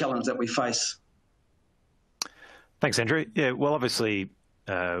water challenge that we face. Thanks, Andrew. Yeah, well, obviously,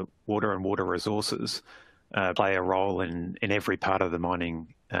 water and water resources play a role in every part of the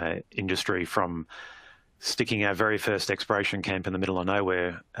mining industry, from sticking our very first exploration camp in the middle of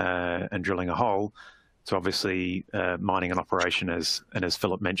nowhere and drilling a hole, to obviously mining an operation, and as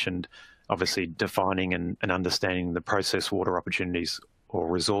Philip mentioned, obviously defining and understanding the process water opportunities or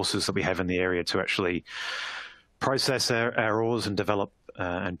resources that we have in the area to actually process our ores and develop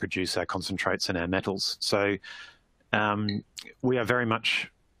and produce our concentrates and our metals. So we are very much,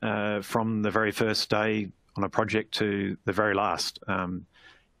 from the very first day on a project to the very last,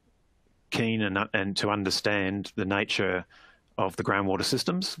 keen and to understand the nature of the groundwater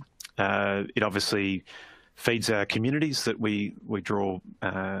systems. It obviously feeds our communities that we draw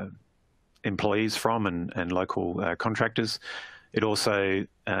employees from and local contractors. It also,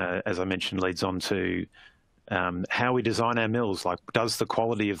 as I mentioned, leads on to how we design our mills. Like, does the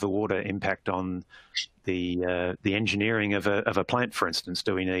quality of the water impact on the engineering of a plant, for instance?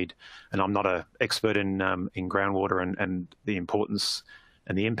 Do we need, and I'm not an expert in groundwater and the importance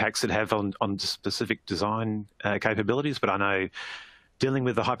and the impacts it have on specific design capabilities, but I know dealing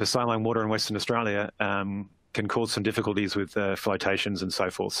with the hypersaline water in Western Australia can cause some difficulties with flotations and so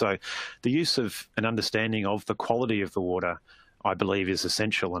forth. So the use of an understanding of the quality of the water, I believe, is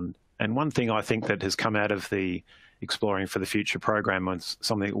essential. And one thing I think that has come out of the Exploring for the Future program, and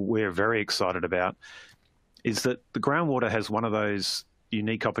something we're very excited about, is that the groundwater has one of those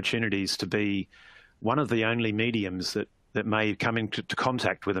unique opportunities to be one of the only mediums that may come into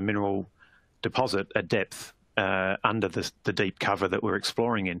contact with a mineral deposit at depth under the deep cover that we're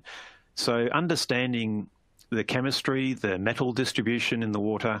exploring in. So understanding the chemistry, the metal distribution in the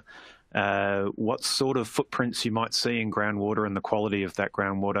water, what sort of footprints you might see in groundwater and the quality of that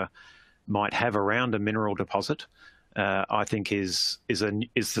groundwater might have around a mineral deposit, I think is the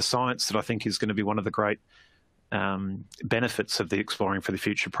science that I think is going to be one of the great benefits of the Exploring for the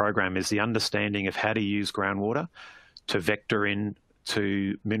Future program, is the understanding of how to use groundwater to vector in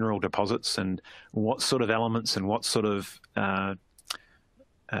to mineral deposits, and what sort of elements and what sort of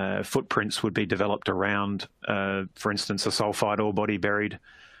footprints would be developed around, for instance, a sulfide ore body buried.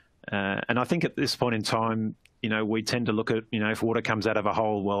 And I think at this point in time, we tend to look at, if water comes out of a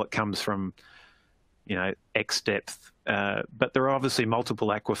hole, well, it comes from, X depth. But there are obviously multiple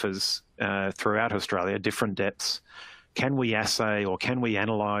aquifers throughout Australia, different depths. Can we assay or can we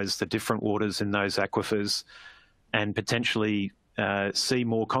analyse the different waters in those aquifers and potentially see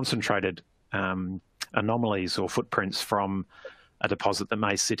more concentrated anomalies or footprints from a deposit that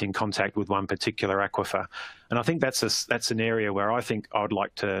may sit in contact with one particular aquifer? And I think that's an area where I think I'd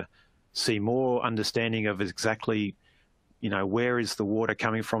like to see more understanding of exactly, where is the water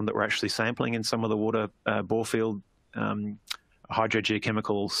coming from that we're actually sampling in some of the water borefield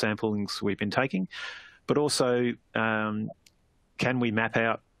hydrogeochemical samplings we've been taking, but also can we map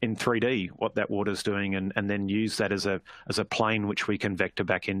out in 3D what that water's doing and then use that as a plane which we can vector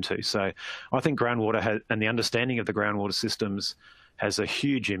back into. So I think groundwater and the understanding of the groundwater systems has a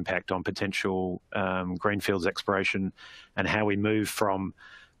huge impact on potential greenfields exploration and how we move from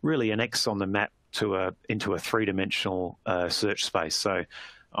really an X on the map to into a three-dimensional search space. So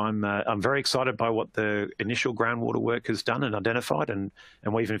I'm very excited by what the initial groundwater work has done and identified, and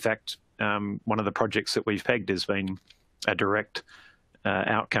we've in fact one of the projects that we've pegged has been a direct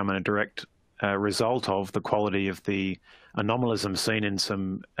outcome and a direct result of the quality of the anomalism seen in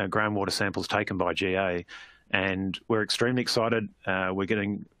some groundwater samples taken by GA. And we're extremely excited. We're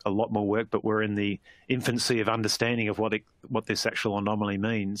getting a lot more work, but we're in the infancy of understanding of what this actual anomaly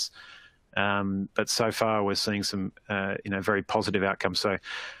means. But so far, we're seeing some very positive outcomes. So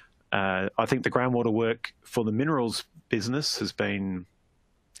I think the groundwater work for the minerals business has been,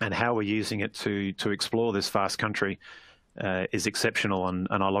 and how we're using it to explore this vast country, is exceptional, and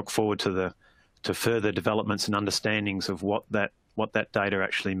I look forward to further developments and understandings of what that data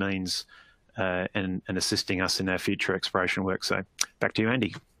actually means, and assisting us in our future exploration work. So back to you,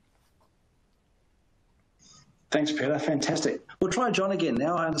 Andy. Thanks, Peter. Fantastic. We'll try John again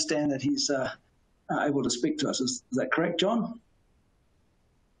now. I understand that he's able to speak to us. Is that correct, John?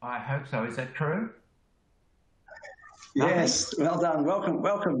 I hope so. Is that true? Yes. Well done.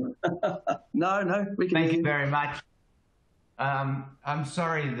 Welcome. No, we can. Thank you very much. I'm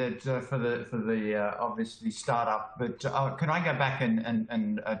sorry that for the obviously startup, but can I go back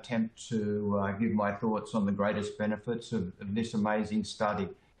and attempt to give my thoughts on the greatest benefits of this amazing study?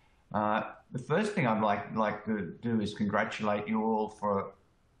 The first thing I'd like to do is congratulate you all for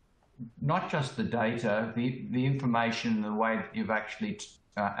not just the data, the information, and the way that you've actually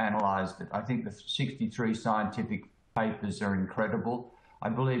analysed it. I think the 63 scientific papers are incredible. I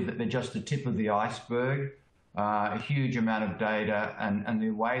believe that they're just the tip of the iceberg, a huge amount of data, and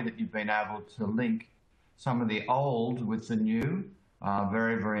the way that you've been able to link some of the old with the new,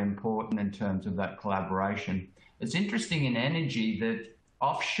 very, very important in terms of that collaboration. It's interesting in energy that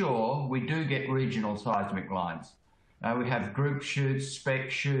offshore, we do get regional seismic lines. We have group shoots, spec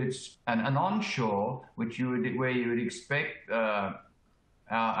shoots, and onshore, where you would expect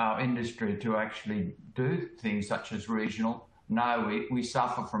our industry to actually do things such as regional. No, we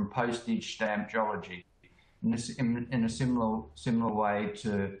suffer from postage stamp geology in a similar way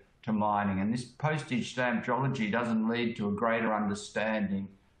to mining. And this postage stamp geology doesn't lead to a greater understanding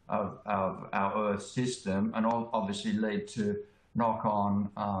of our Earth system, and obviously lead to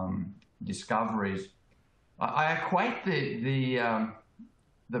knock-on discoveries. I equate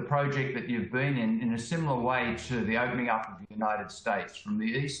the project that you've been in a similar way to the opening up of the United States, from the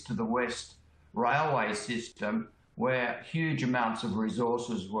east to the west railway system, where huge amounts of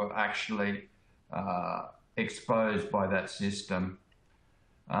resources were actually exposed by that system.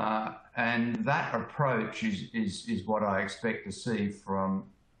 And that approach is what I expect to see from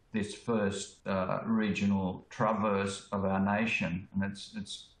this first regional traverse of our nation. And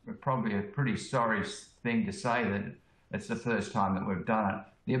it's probably a pretty sorry thing to say that it's the first time that we've done it.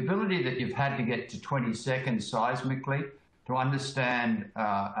 The ability that you've had to get to 20 seconds seismically to understand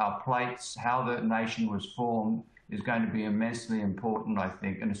our plates, how the nation was formed, is going to be immensely important, I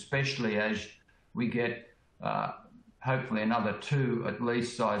think, and especially as we get hopefully another 2 at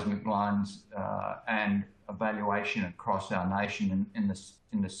least seismic lines and evaluation across our nation in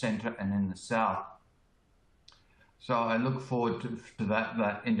the centre and in the south. So I look forward to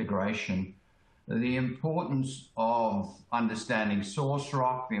that integration. The importance of understanding source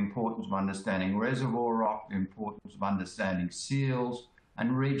rock, the importance of understanding reservoir rock, the importance of understanding seals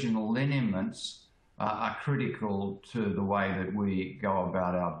and regional lineaments are critical to the way that we go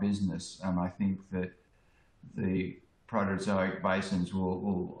about our business. And I think that the Proterozoic basins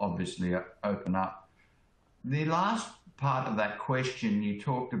will obviously open up. The last part of that question, you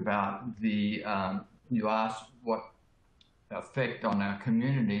talked about you asked what effect on our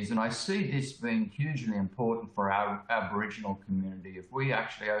communities, and I see this being hugely important for our Aboriginal community. If we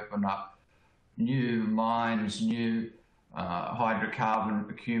actually open up new mines, new hydrocarbon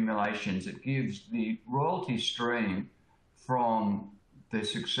accumulations, it gives the royalty stream from the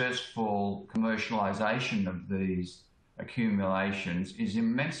successful commercialisation of these accumulations is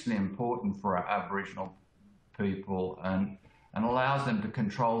immensely important for our Aboriginal people and allows them to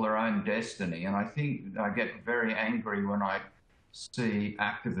control their own destiny. And I think I get very angry when I see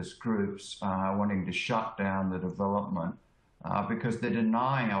activist groups wanting to shut down the development because they're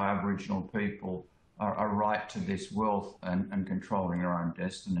denying our Aboriginal people a right to this wealth and controlling their own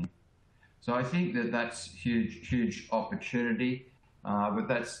destiny. So I think that that's huge opportunity, but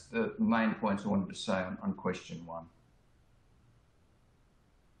that's the main points I wanted to say on question 1.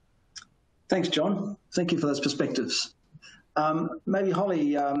 Thanks, John. Thank you for those perspectives. Maybe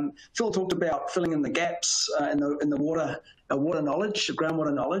Holly, Phil talked about filling in the gaps in the water knowledge,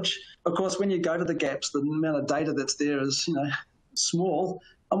 groundwater knowledge. Of course, when you go to the gaps, the amount of data that's there is, small.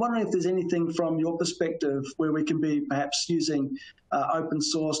 I'm wondering if there's anything from your perspective where we can be perhaps using open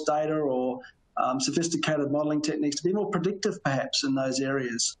source data or sophisticated modelling techniques to be more predictive, perhaps, in those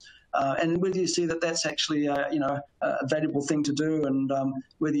areas. And whether you see that that's actually a valuable thing to do, and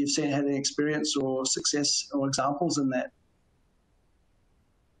whether you've had any experience or success or examples in that.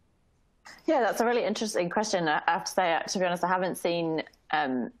 Yeah, that's a really interesting question. I have to say, to be honest, I haven't seen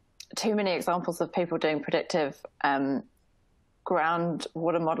too many examples of people doing predictive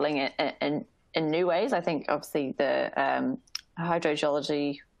groundwater modelling in new ways. I think obviously the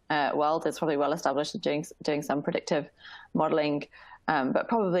hydrogeology world is probably well established at doing some predictive modelling, but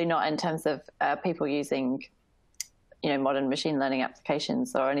probably not in terms of people using, modern machine learning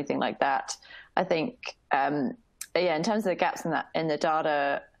applications or anything like that. I think, in terms of the gaps in the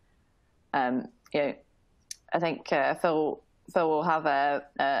data, I think Phil will have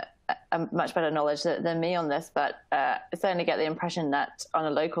a much better knowledge than me on this, but I certainly get the impression that on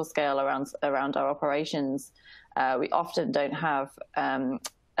a local scale around our operations, we often don't have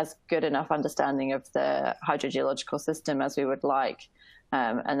as good enough understanding of the hydrogeological system as we would like.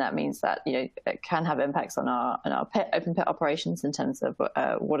 And that means that it can have impacts on our open pit operations in terms of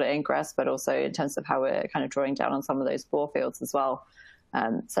water ingress, but also in terms of how we're kind of drawing down on some of those bore fields as well.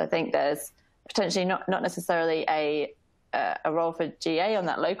 So I think there's potentially not necessarily a role for GA on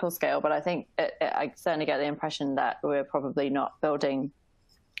that local scale, but I think I certainly get the impression that we're probably not building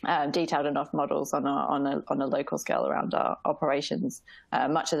detailed enough models on a local scale around our operations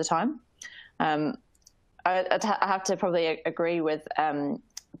much of the time. I have to probably agree with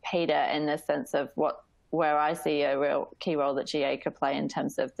Peter in the sense of where I see a real key role that GA could play in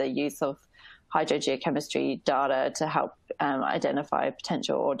terms of the use of hydrogeochemistry data to help identify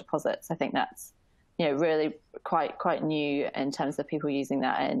potential ore deposits. I think that's really quite new in terms of people using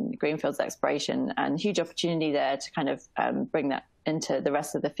that in greenfields exploration, and huge opportunity there to kind of bring that into the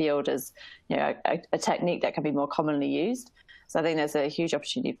rest of the field as a technique that can be more commonly used. So I think there's a huge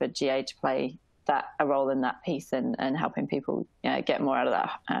opportunity for GA to play a role in that piece and helping people get more out of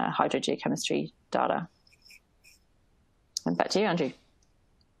that hydrogeochemistry data. And back to you, Andrew.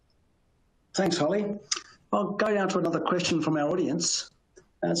 Thanks, Holly. I'll go down to another question from our audience.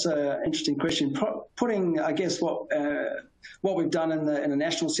 That's an interesting question. Putting, I guess, what we've done in a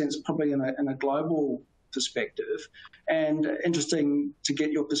national sense, probably in a global perspective, and interesting to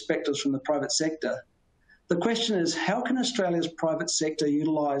get your perspectives from the private sector. The question is, how can Australia's private sector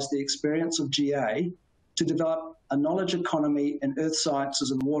utilise the experience of GA to develop a knowledge economy in earth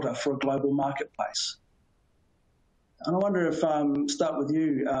sciences and water for a global marketplace? And I wonder if start with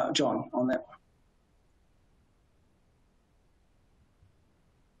you, John, on that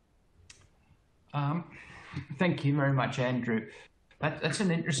one. Thank you very much, Andrew. That's an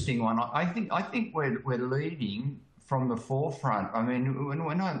interesting one. I think we're leading from the forefront. I mean,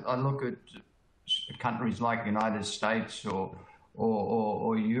 when I look at countries like the United States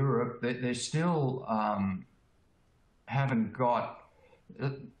or Europe, they still haven't got.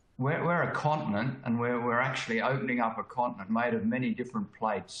 We're a continent, and we're actually opening up a continent made of many different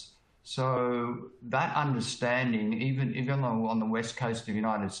plates. So that understanding, even though on the west coast of the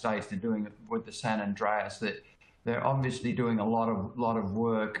United States they're doing it with the San Andreas, that they're obviously doing a lot of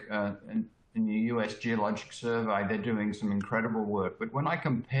work in the US Geologic Survey. They're doing some incredible work. But when I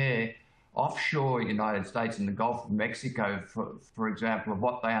compare offshore United States and the Gulf of Mexico, for example, of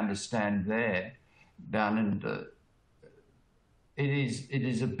what they understand there, down in it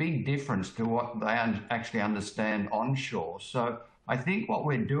is a big difference to what they actually understand onshore. So I think what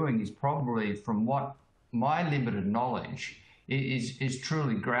we're doing is probably, from what my limited knowledge, is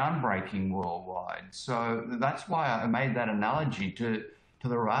truly groundbreaking worldwide. So that's why I made that analogy to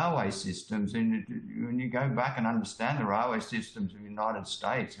the railway systems. And when you go back and understand the railway systems of the United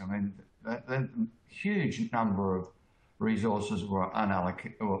States, I mean, a huge number of resources were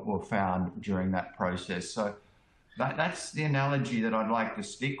found during that process. So that's the analogy that I'd like to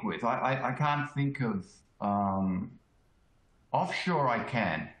stick with. I can't think of offshore. I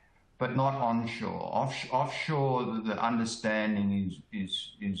can, but not onshore. Offshore, the understanding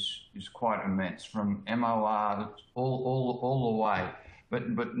is quite immense, from MOR all the way,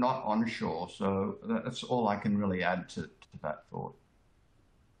 but not onshore. So that's all I can really add to that thought.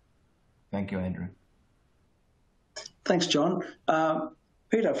 Thank you, Andrew. Thanks, John.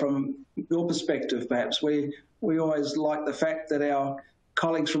 Peter, from your perspective, perhaps, we always like the fact that our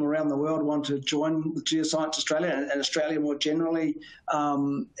colleagues from around the world want to join with Geoscience Australia and Australia more generally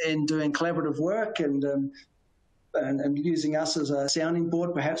in doing collaborative work and using us as a sounding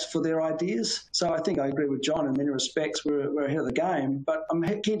board, perhaps, for their ideas. So I think I agree with John in many respects. We're ahead of the game. But I'm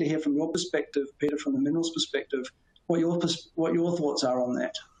keen to hear from your perspective, Peter, from the minerals perspective, what your thoughts are on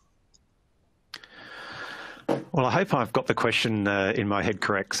that. Well, I hope I've got the question in my head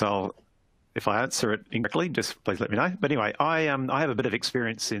correct. So if I answer it incorrectly, just please let me know. But anyway, I have a bit of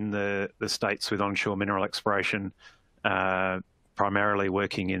experience in the States with onshore mineral exploration, primarily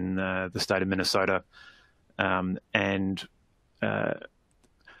working in the state of Minnesota, and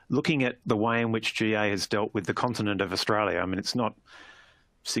looking at the way in which GA has dealt with the continent of Australia. I mean, it's not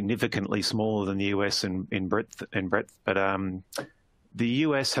significantly smaller than the US in breadth, but the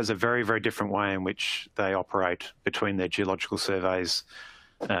US has a very, very different way in which they operate between their geological surveys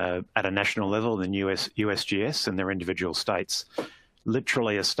at a national level than USGS and their individual states.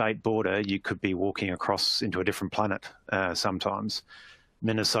 Literally a state border, you could be walking across into a different planet sometimes.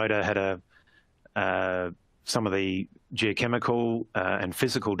 Minnesota had some of the geochemical and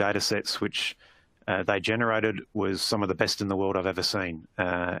physical data sets which they generated was some of the best in the world I've ever seen.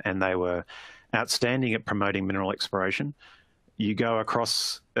 And they were outstanding at promoting mineral exploration. You go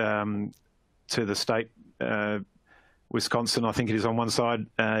across to the state, Wisconsin, I think it is on one side,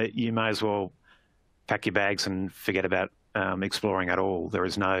 you may as well pack your bags and forget about exploring at all. There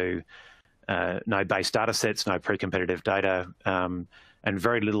is no base data sets, no pre-competitive data, and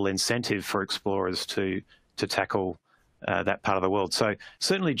very little incentive for explorers to tackle that part of the world. So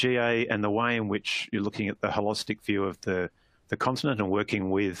certainly GA and the way in which you're looking at the holistic view of the continent and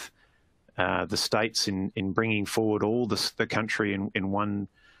working with the states in bringing forward all the country in one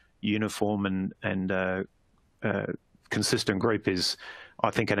uniform and consistent group is,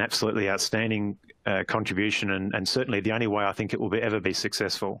 I think, an absolutely outstanding contribution, and certainly the only way I think it will ever be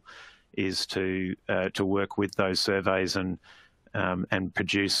successful is to work with those surveys and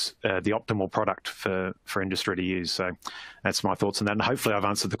produce the optimal product for industry to use. So that's my thoughts on that, and hopefully I've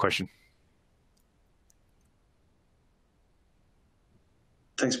answered the question.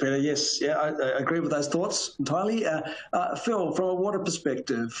 Thanks, Peter. Yes, yeah, I agree with those thoughts entirely. Phil, from a water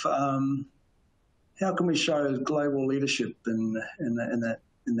perspective, how can we show global leadership in that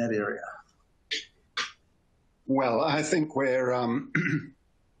area? Well, I think we're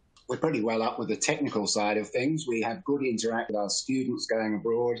pretty well up with the technical side of things. We have good interaction with our students going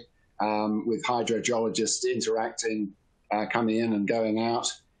abroad, with hydrogeologists interacting, coming in and going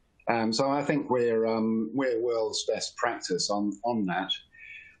out. So I think we're world's best practice on that.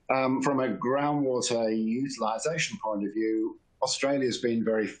 From a groundwater utilisation point of view, Australia's been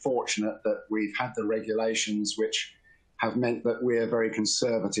very fortunate that we've had the regulations which have meant that we're very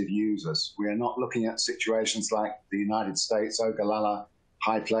conservative users. We are not looking at situations like the United States, Ogallala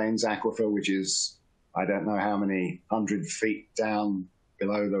High Plains Aquifer, which is, I don't know how many 100 feet down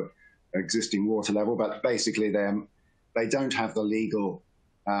below the existing water level, but basically they don't have the legal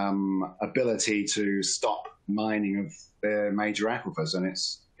ability to stop mining of their major aquifers, and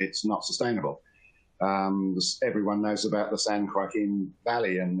it's not sustainable. Everyone knows about the San Joaquin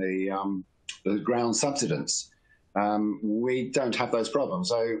Valley and the ground subsidence. We don't have those problems.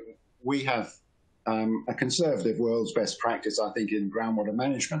 So we have a conservative world's best practice, I think, in groundwater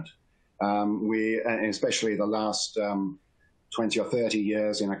management. Especially the last 20 or 30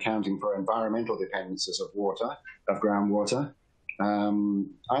 years in accounting for environmental dependencies of groundwater.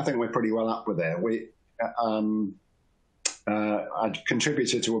 I think we're pretty well up with there. I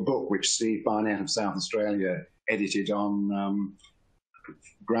contributed to a book which Steve Barnett of South Australia edited on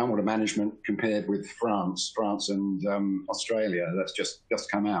groundwater management compared with France and Australia. That's just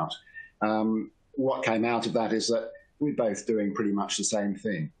come out. What came out of that is that we're both doing pretty much the same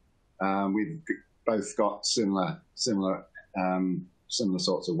thing. We've both got similar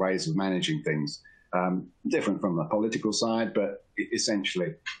sorts of ways of managing things, different from the political side, but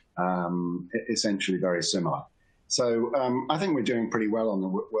essentially very similar. So I think we're doing pretty well on the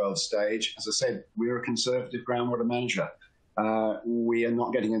world stage. As I said, we're a conservative groundwater manager. We are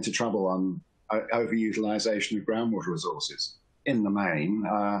not getting into trouble on overutilisation of groundwater resources. In the main,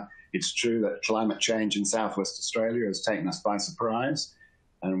 it's true that climate change in Southwest Australia has taken us by surprise,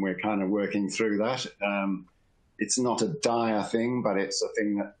 and we're kind of working through that. It's not a dire thing, but it's a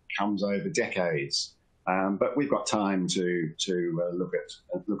thing that comes over decades. But we've got time to look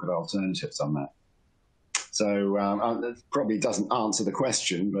at alternatives on that. So it probably doesn't answer the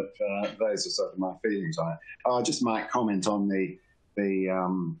question, but those are sort of my feelings on it. I just might comment on the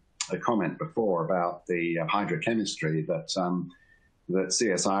comment before about the hydrochemistry that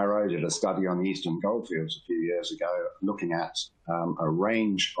CSIRO did a study on the Eastern Goldfields a few years ago, looking at a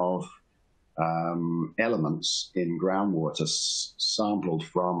range of elements in groundwater sampled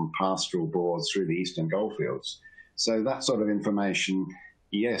from pastoral bores through the Eastern Goldfields. So that sort of information,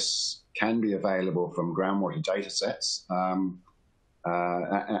 yes, can be available from groundwater data sets, and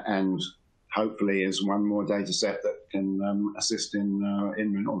hopefully is one more data set that can assist in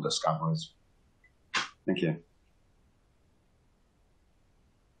mineral discoveries. Thank you.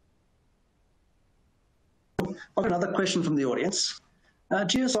 I've got another question from the audience.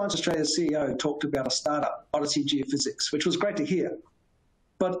 Geoscience Australia's CEO talked about a startup, Odyssey Geophysics, which was great to hear.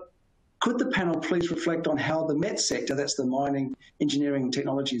 But could the panel please reflect on how the MET sector, that's the mining, engineering,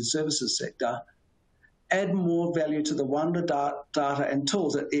 technology and services sector, add more value to the wonder data and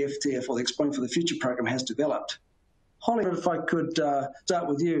tools that EFTF, or the Exploring for the Future program, has developed? Holly, if I could start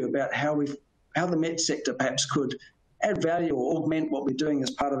with you about how the MET sector perhaps could add value or augment what we're doing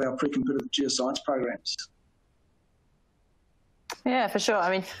as part of our pre-competitive geoscience programs. Yeah, for sure.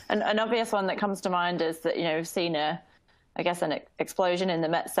 I mean, an obvious one that comes to mind is that, we've seen an explosion in the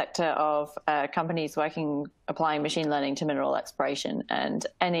MET sector of companies applying machine learning to mineral exploration, and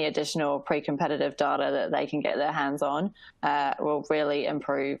any additional pre-competitive data that they can get their hands on will really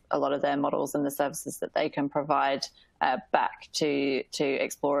improve a lot of their models and the services that they can provide back to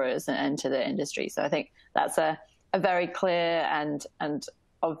explorers and to the industry. So I think that's a very clear and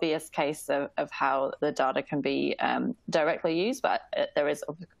obvious case of how the data can be directly used, but there is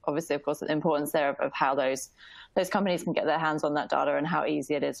obviously, of course, the importance there of how those companies can get their hands on that data and how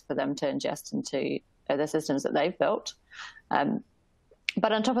easy it is for them to ingest into the systems that they've built.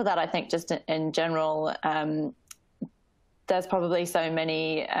 But on top of that, I think just in general, there's probably so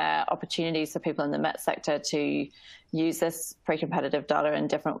many opportunities for people in the MET sector to use this pre-competitive data in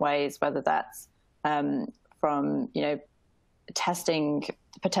different ways, whether that's from, testing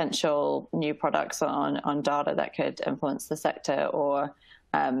potential new products on data that could influence the sector, or,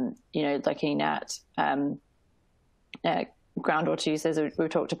 looking at groundwater users. We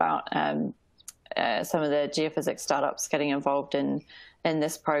talked about some of the geophysics startups getting involved in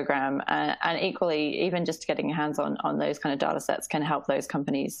this program, and equally, even just getting your hands on those kind of data sets can help those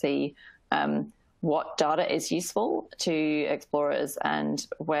companies see what data is useful to explorers and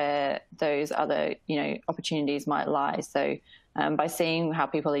where those other opportunities might lie. So by seeing how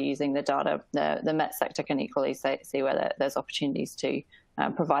people are using the data, the MET sector can equally see where there's opportunities to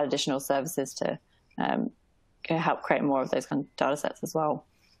provide additional services to help create more of those kind of data sets as well.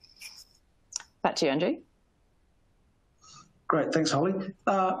 Back to you, Andrew. Great, thanks, Holly.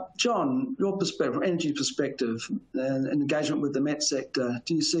 John, your perspective, from energy perspective and engagement with the MET sector,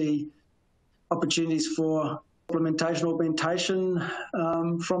 do you see opportunities for implementation, augmentation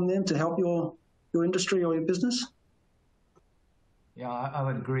from them to help your industry or your business? Yeah, I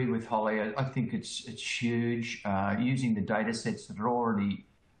would agree with Holly. I think it's huge. Using the data sets that are already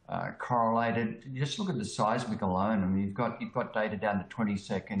correlated. You just look at the seismic alone. I mean, you've got data down to 20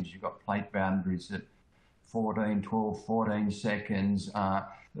 seconds. You've got plate boundaries at 14, 12, 14 seconds.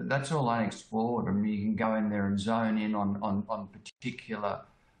 That's all unexplored. I mean, you can go in there and zone in on particular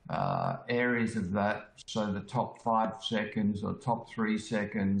areas of that. So the top 5 seconds or top 3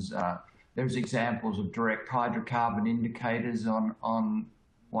 seconds. There's examples of direct hydrocarbon indicators on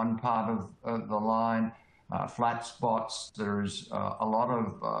one part of the line. Flat spots. There's a lot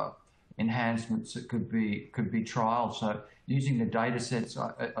of enhancements that could be trialed. So using the data sets,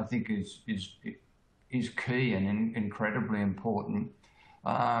 I think is key and incredibly important.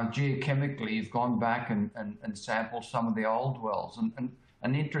 Geochemically, you've gone back and sampled some of the old wells,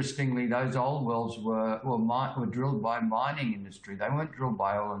 and interestingly, those old wells were drilled by mining industry. They weren't drilled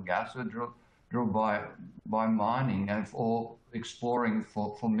by oil and gas. They were drilled by mining or exploring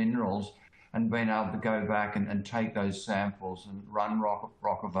for minerals, and being able to go back and take those samples and run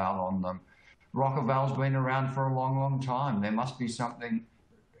Rockeval on them. Rockeval's been around for a long, long time. There must be something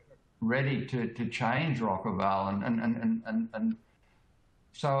ready to change Rockeval, and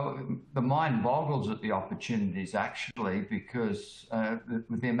so the mind boggles at the opportunities actually, because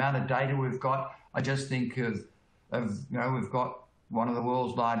with the amount of data we've got, I just think of we've got one of the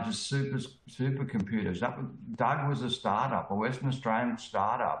world's largest supercomputers. DUG was a startup, a Western Australian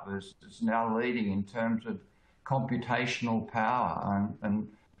startup. It's now leading in terms of computational power. And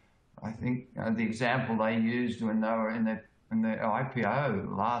I think the example they used when they were in their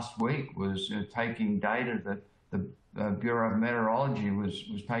IPO last week was taking data that the Bureau of Meteorology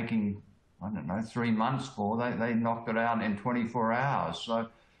was taking, 3 months for. They knocked it out in 24 hours. So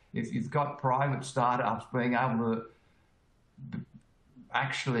if you've got private startups being able to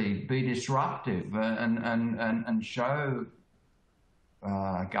actually be disruptive and show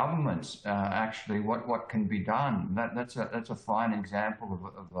governments actually what can be done, that's a fine example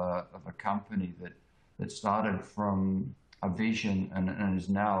of a company that started from a vision and is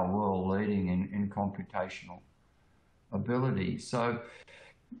now a world leading in computational ability. So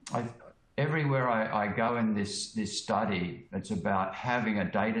everywhere I go in this study, it's about having a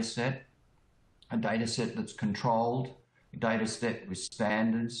data set that's controlled, a data set with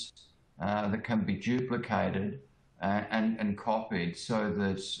standards that can be duplicated and copied, so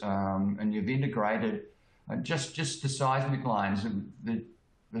that and you've integrated just the seismic lines.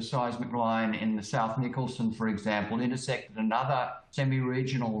 The seismic line in the South Nicholson, for example, intersected another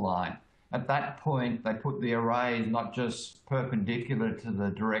semi-regional line. At that point, they put the array not just perpendicular to the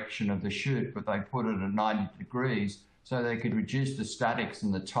direction of the chute, but they put it at 90 degrees so they could reduce the statics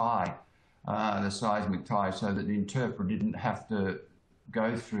and the tie, the seismic tie, so that the interpreter didn't have to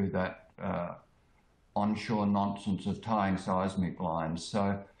go through that onshore nonsense of tying seismic lines.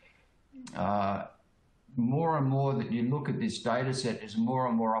 So more and more that you look at this data set, there's more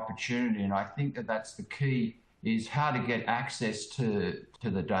and more opportunity, and I think that's the key, is how to get access to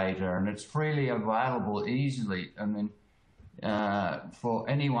the data, and it's freely available easily. I mean, for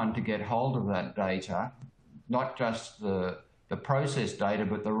anyone to get hold of that data, not just the process data,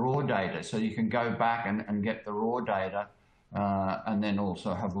 but the raw data. So you can go back and get the raw data, and then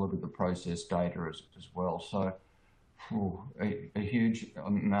also have a look at the process data as well. So a huge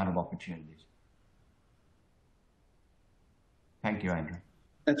amount of opportunities. Thank you, Andrew.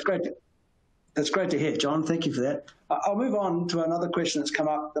 That's great. That's great to hear, John. Thank you for that. I'll move on to another question that's come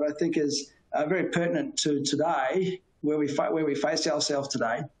up that I think is very pertinent to today, where we face ourselves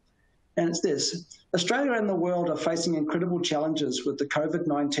today. And it's this: Australia and the world are facing incredible challenges with the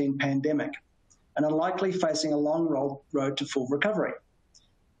COVID-19 pandemic and are likely facing a long road to full recovery.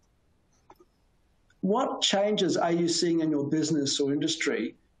 What changes are you seeing in your business or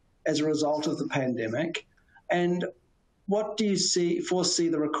industry as a result of the pandemic? And what do you foresee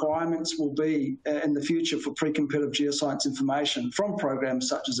the requirements will be in the future for pre-competitive geoscience information from programs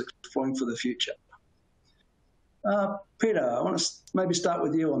such as Exploring for the Future? Peter, I want to maybe start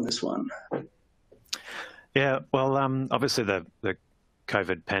with you on this one. Yeah, well, obviously the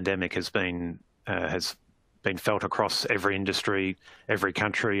COVID pandemic has been felt across every industry, every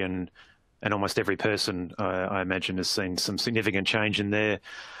country, and almost every person, I imagine, has seen some significant change in their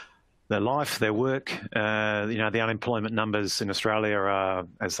life, their work. The unemployment numbers in Australia are,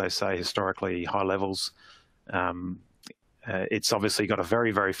 as they say, historically high levels. It's obviously got a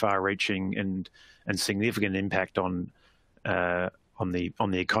very, very far-reaching and significant impact on the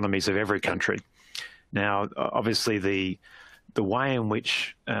economies of every country. Now, obviously, the way in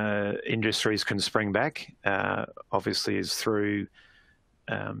which industries can spring back, obviously, is through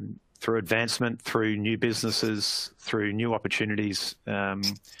advancement, through new businesses, through new opportunities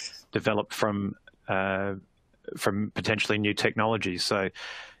developed from potentially new technologies. So,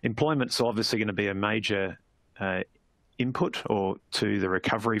 employment's obviously going to be a major input to the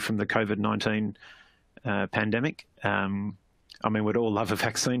recovery from the COVID-19 pandemic. I mean, we'd all love a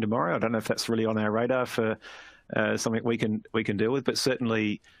vaccine tomorrow. I don't know if that's really on our radar for something we can deal with, but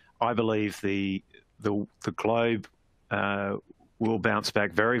certainly, I believe the globe will bounce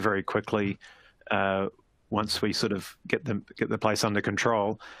back very, very quickly once we sort of get the place under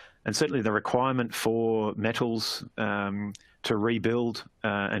control. And certainly, the requirement for metals to rebuild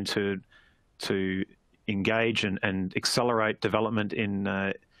and to engage and accelerate development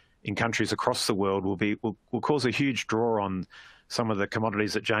in countries across the world will cause a huge draw on some of the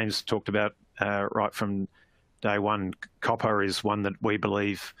commodities that James talked about right from day one. Copper is one that we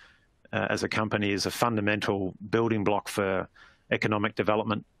believe as a company is a fundamental building block for economic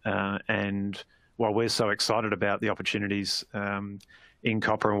development. And while we're so excited about the opportunities in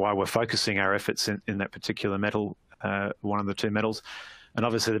copper and why we're focusing our efforts in that particular metal, one of the two metals, and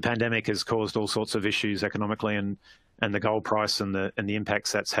obviously the pandemic has caused all sorts of issues economically, and the gold price and the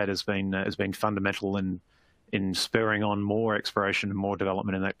impacts that's had has been fundamental in spurring on more exploration and more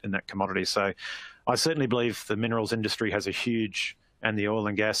development in that commodity. So I certainly believe the minerals industry has a huge, and the oil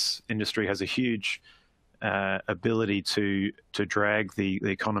and gas industry has a huge ability to drag the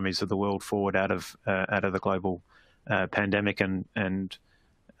economies of the world forward out of the global pandemic and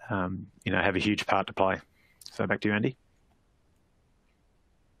have a huge part to play. So back to you, Andy.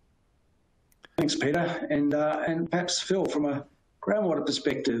 Thanks, Peter. And perhaps Phil, from a groundwater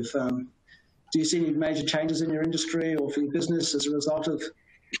perspective, do you see any major changes in your industry or for your business as a result of the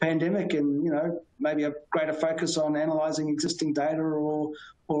pandemic, and maybe a greater focus on analysing existing data,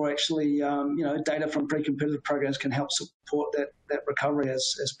 or actually data from pre-competitive programs can help support that recovery,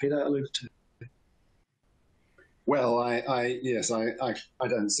 as Peter alluded to? Well, yes, I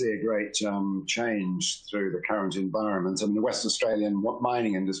don't see a great change through the current environment. And the West Australian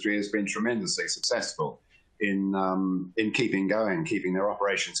mining industry has been tremendously successful in keeping their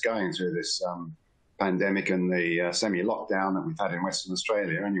operations going through this pandemic and the semi-lockdown that we've had in Western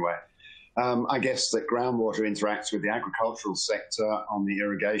Australia anyway. I guess that groundwater interacts with the agricultural sector on the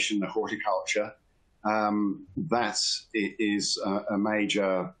irrigation, the horticulture. That is a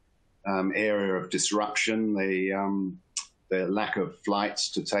major area of disruption. The lack of flights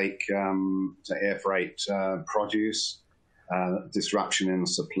to air freight produce, disruption in the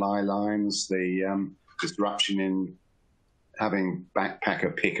supply lines, the disruption in having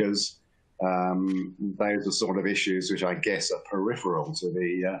backpacker pickers. Those are sort of issues which I guess are peripheral to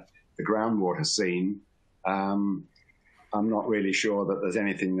the groundwater scene. I'm not really sure that there's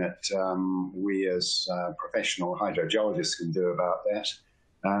anything that we as professional hydrogeologists can do about that.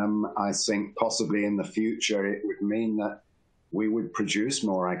 I think possibly in the future it would mean that we would produce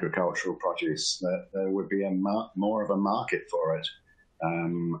more agricultural produce, that there would be more of a market for it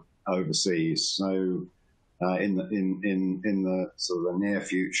overseas. So in the sort of the near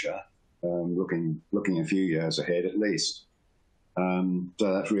future, looking a few years ahead at least. So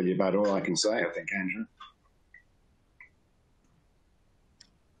that's really about all I can say, I think, Andrew.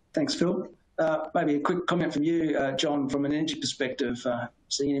 Thanks, Phil. Maybe a quick comment from you, John, from an energy perspective.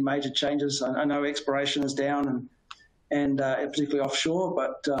 Seeing any major changes? I know exploration is down and particularly offshore,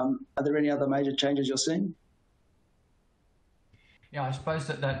 but are there any other major changes you're seeing? Yeah, I suppose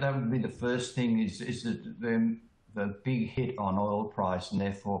that would be the first thing is that the big hit on oil price and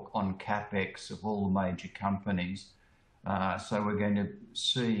therefore on capex of all the major companies So we're going to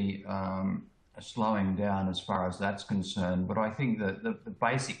see a slowing down as far as that's concerned. But I think that the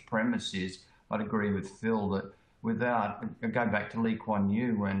basic premise is, I'd agree with Phil, that without, go back to Lee Kuan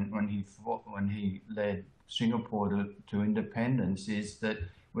Yew when he led Singapore to independence, is that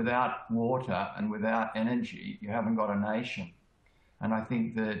without water and without energy, you haven't got a nation. And I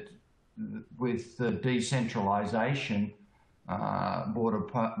think that with the decentralisation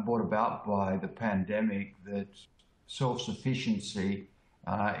brought about by the pandemic, that self-sufficiency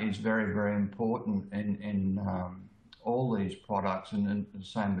is very, very important in all these products, and the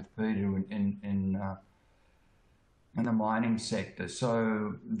same with Peter in the mining sector.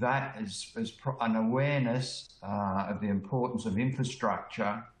 So that is an awareness of the importance of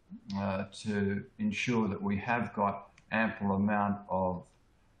infrastructure to ensure that we have got ample amount of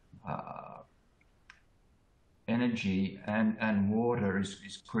energy and water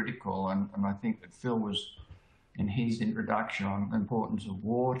is critical. And I think that Phil was, in his introduction on the importance of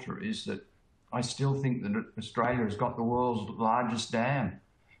water, is that I still think that Australia has got the world's largest dam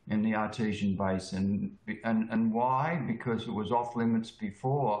in the Artesian Basin. And why? Because it was off limits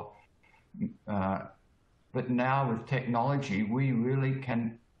before. But now with technology, we really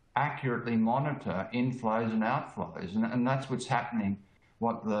can accurately monitor inflows and outflows. And that's what's happening,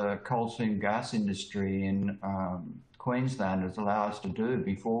 what the coal seam gas industry in Queensland has allowed us to do.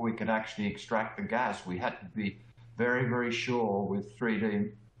 Before we could actually extract the gas, we had to be very, very sure with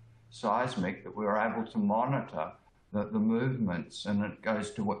 3D seismic that we were able to monitor the movements. And it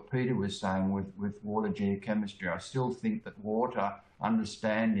goes to what Peter was saying with water geochemistry. I still think that water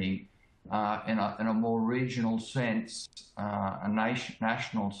understanding in a more regional sense, a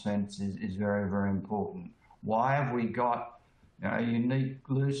national sense, is very, very important. Why have we got unique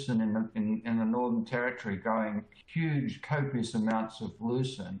lucerne in the Northern Territory, going huge, copious amounts of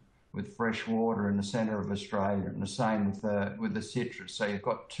lucerne with fresh water in the centre of Australia, and the same with the citrus? So you've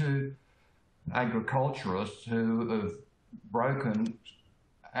got two agriculturists who have broken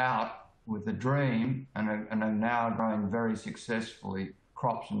out with a dream and are now growing very successfully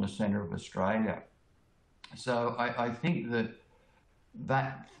crops in the centre of Australia. So I think that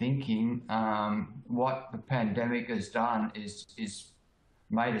thinking, what the pandemic has done is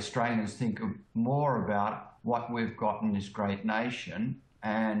made Australians think more about what we've got in this great nation,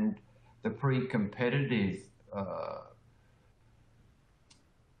 and the pre-competitive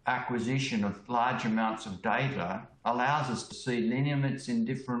acquisition of large amounts of data allows us to see lineaments in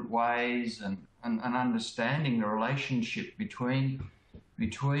different ways, and understanding the relationship between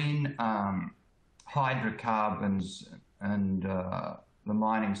hydrocarbons and the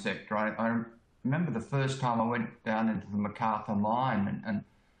mining sector. I remember the first time I went down into the MacArthur mine,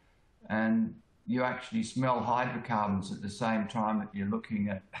 and you actually smell hydrocarbons at the same time that you're looking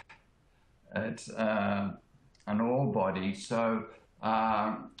at an ore body. So,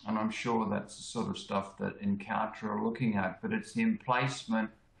 and I'm sure that's the sort of stuff that Encounter are looking at, but it's the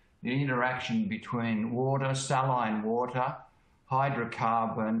emplacement, the interaction between water, saline water,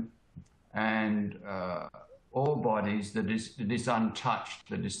 hydrocarbon, and ore bodies that is untouched.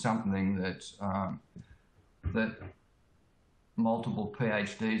 That is something that multiple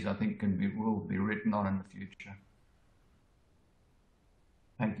PhDs, I think, will be written on in the future.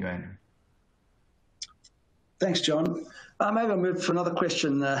 Thank you, Andrew. Thanks, John. Maybe I'll move for another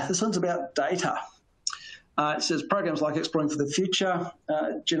question. This one's about data. It says programs like Exploring for the Future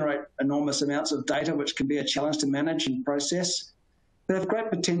generate enormous amounts of data, which can be a challenge to manage and process. They have great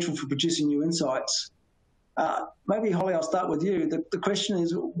potential for producing new insights. Maybe, Holly, I'll start with you. The question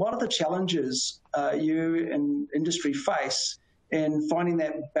is, what are the challenges you and industry face in finding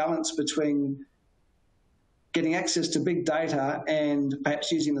that balance between getting access to big data and perhaps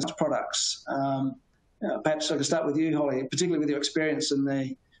using those products? Perhaps I could start with you, Holly, particularly with your experience in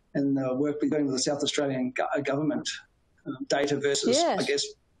the work we're doing with the South Australian government, data versus, I guess,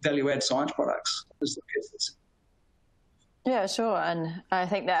 value-add science products. Yeah, sure. And I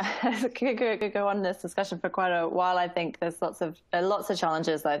think that could go on in this discussion for quite a while. I think there's lots of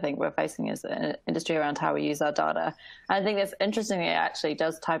challenges that I think we're facing as an industry around how we use our data. And I think it's interesting, it actually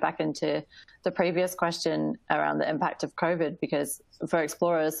does tie back into the previous question around the impact of COVID, because for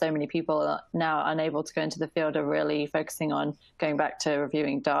explorers, so many people are now unable to go into the field, are really focusing on going back to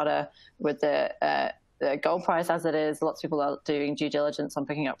reviewing data with the gold price as it is. Lots of people are doing due diligence on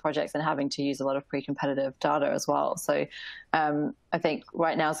picking up projects and having to use a lot of pre-competitive data as well. So I think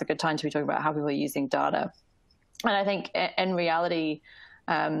right now is a good time to be talking about how people are using data. And I think in reality,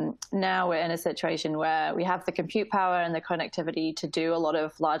 now we're in a situation where we have the compute power and the connectivity to do a lot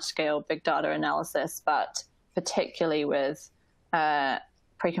of large-scale big data analysis, but particularly with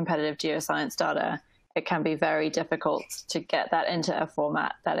pre-competitive geoscience data, it can be very difficult to get that into a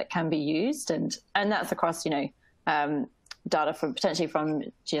format that it can be used, and that's across, data from potentially from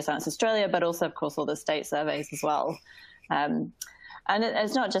Geoscience Australia, but also, of course, all the state surveys as well. And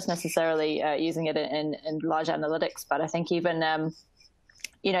it's not just necessarily using it in large analytics, but I think even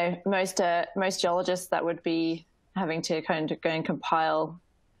most geologists that would be having to kind of go and compile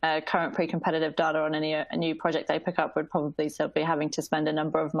current pre-competitive data on a new project they pick up would probably still be having to spend a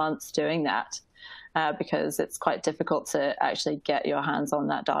number of months doing that, because it's quite difficult to actually get your hands on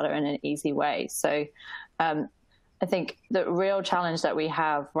that data in an easy way. So I think the real challenge that we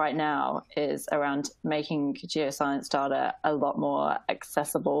have right now is around making geoscience data a lot more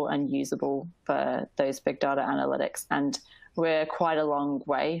accessible and usable for those big data analytics. And we're quite a long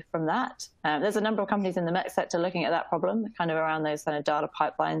way from that. There's a number of companies in the MET sector looking at that problem, kind of around those kind of data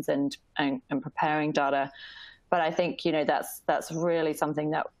pipelines and preparing data. But I think, that's really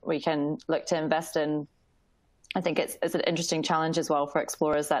something that we can look to invest in. I think it's an interesting challenge as well for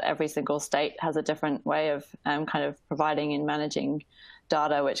explorers that every single state has a different way of kind of providing and managing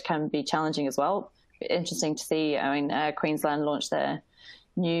data, which can be challenging as well. Interesting to see. Queensland launched their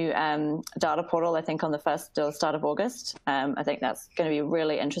new data portal, I think, on the start of August. I think that's going to be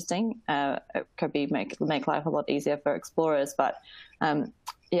really interesting. It could be make life a lot easier for explorers. But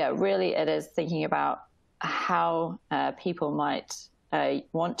really it is thinking about how people might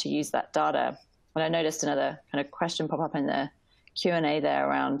want to use that data. And I noticed another kind of question pop up in the Q&A there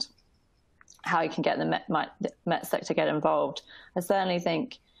around how you can get the Met sector to get involved. I certainly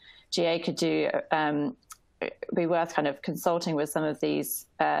think GA could be worth kind of consulting with some of these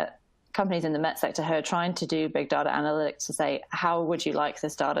companies in the Met sector who are trying to do big data analytics to say, how would you like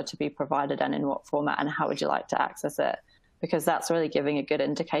this data to be provided and in what format, and how would you like to access it? Because that's really giving a good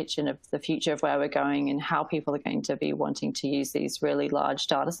indication of the future of where we're going and how people are going to be wanting to use these really large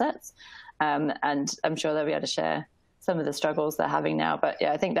data sets. And I'm sure they'll be able to share some of the struggles they're having now. But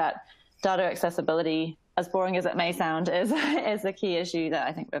yeah, I think that data accessibility, as boring as it may sound, is the key issue that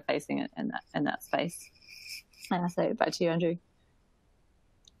I think we're facing in that space. So back to you, Andrew.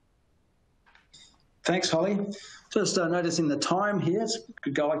 Thanks, Holly. Just noticing the time here. It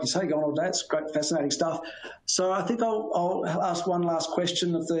could go, like you say, go on all day. It's great, fascinating stuff. So I think I'll ask one last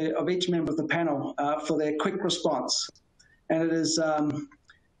question of each member of the panel for their quick response. And it is,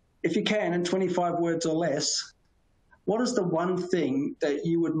 if you can, in 25 words or less, what is the one thing that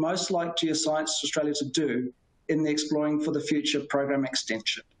you would most like Geoscience Australia to do in the Exploring for the Future program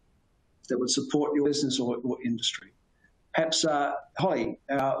extension that would support your business or industry? Perhaps, Holly,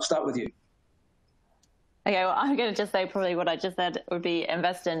 I'll start with you. Okay, well, I'm going to just say probably what I just said would be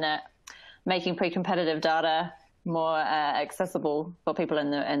invest in making pre-competitive data more accessible for people in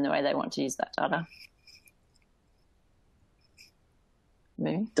the way they want to use that data.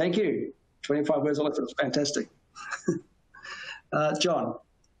 Maybe. Thank you. 25 words or less, that's fantastic. John.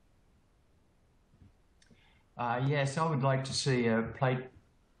 Yes, I would like to see a plate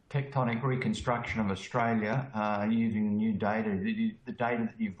tectonic reconstruction of Australia using new data. The data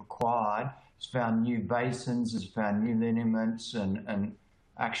that you've acquired has found new basins, has found new lineaments, and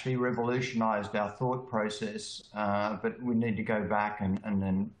actually revolutionised our thought process. But we need to go back and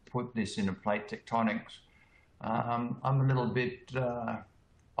then put this into plate tectonics. I'm a little bit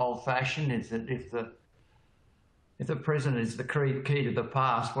old-fashioned. Is that if the present is the key to the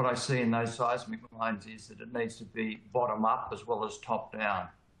past, what I see in those seismic lines is that it needs to be bottom-up as well as top-down.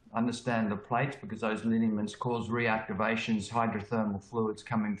 Understand the plates, because those lineaments cause reactivations, hydrothermal fluids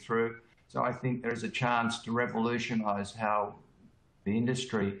coming through. So I think there's a chance to revolutionise how the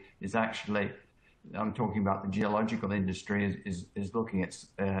industry is actually, I'm talking about the geological industry, is looking at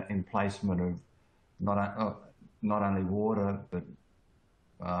emplacement of not only water, but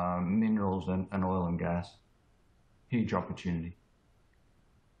minerals and oil and gas. Huge opportunity.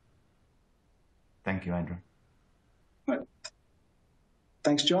 Thank you, Andrew. Right.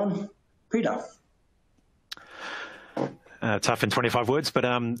 Thanks, John. Peter. Tough in 25 words, but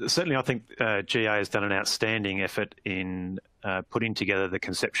certainly I think GA has done an outstanding effort in putting together the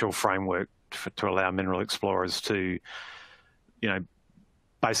conceptual framework to allow mineral explorers to,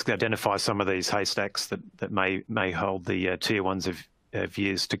 basically identify some of these haystacks that may hold the tier ones of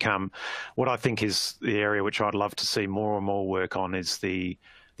years to come. What I think is the area which I'd love to see more and more work on is the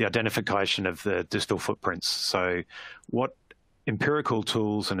identification of the distal footprints. So what empirical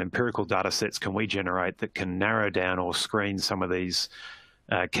tools and empirical data sets can we generate that can narrow down or screen some of these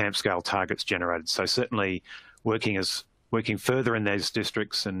camp scale targets generated? So certainly working further in those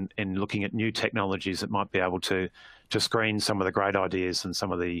districts and looking at new technologies that might be able to screen some of the great ideas and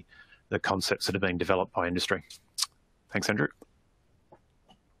some of the concepts that are being developed by industry. Thanks, Andrew.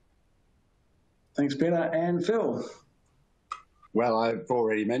 Thanks, Peter. And Phil? Well, I've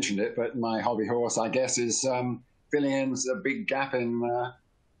already mentioned it, but my hobby horse, I guess, is filling in a big gap in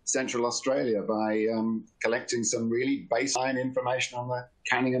Central Australia by collecting some really baseline information on the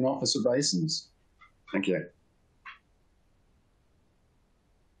Canning and Officer basins. Thank you.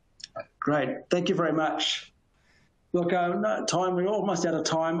 Great. Thank you very much. Look, we're almost out of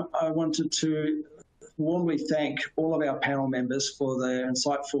time. I wanted to warmly thank all of our panel members for their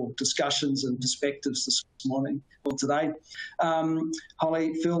insightful discussions and perspectives this morning or today.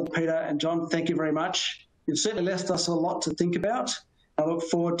 Holly, Phil, Peter and John, thank you very much. You've certainly left us a lot to think about. I look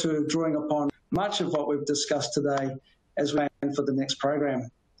forward to drawing upon much of what we've discussed today as we plan for the next program.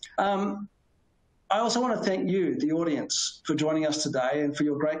 I also want to thank you, the audience, for joining us today and for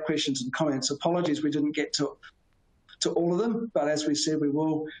your great questions and comments. Apologies we didn't get to all of them, but as we said, we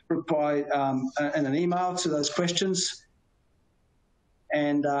will reply in an email to those questions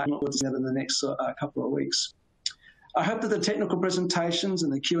and we'll do that in the next couple of weeks. I hope that the technical presentations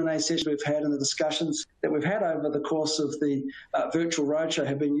and the Q&A session we've had and the discussions that we've had over the course of the virtual roadshow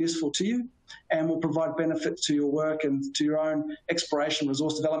have been useful to you and will provide benefit to your work and to your own exploration,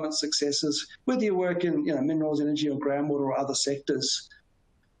 resource development successes, whether you work in minerals, energy or groundwater or other sectors.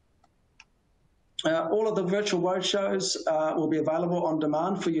 All of the virtual roadshows will be available on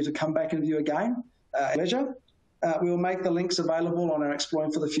demand for you to come back and view again at leisure. We will make the links available on our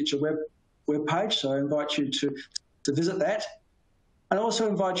Exploring for the Future web page, so I invite you to visit that. And I also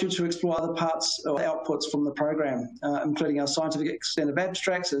invite you to explore other parts or outputs from the program, including our scientific extended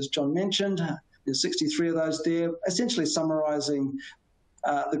abstracts, as John mentioned. There's 63 of those there, essentially summarising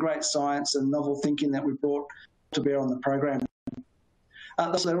the great science and novel thinking that we brought to bear on the program.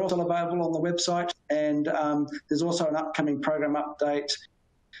 They're also available on the website, and there's also an upcoming program update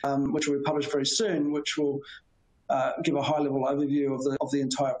which will be published very soon, which will give a high-level overview of the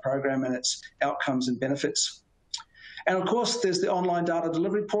entire program and its outcomes and benefits. And of course, there's the online data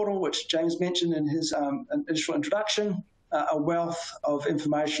delivery portal, which James mentioned in his initial introduction, a wealth of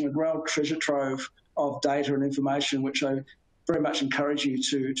information, a real treasure trove of data and information, which I very much encourage you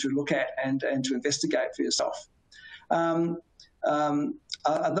to look at and to investigate for yourself. The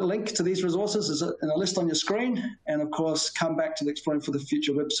link to these resources is in a list on your screen, and of course, come back to the Exploring for the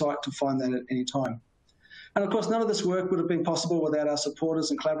Future website to find that at any time. And of course, none of this work would have been possible without our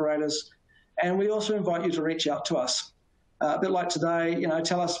supporters and collaborators, and we also invite you to reach out to us. A bit like today,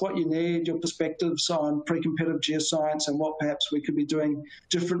 tell us what you need, your perspectives on pre-competitive geoscience and what perhaps we could be doing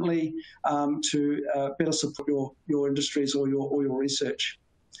differently to better support your industries or your research.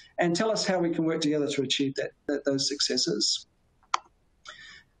 And tell us how we can work together to achieve those successes.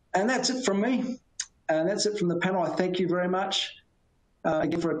 And that's it from me, and that's it from the panel. I thank you very much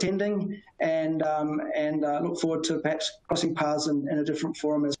again for attending, and look forward to perhaps crossing paths in a different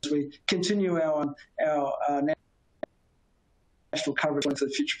forum as we continue our national coverage for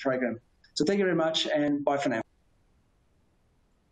the future program. So thank you very much, and bye for now.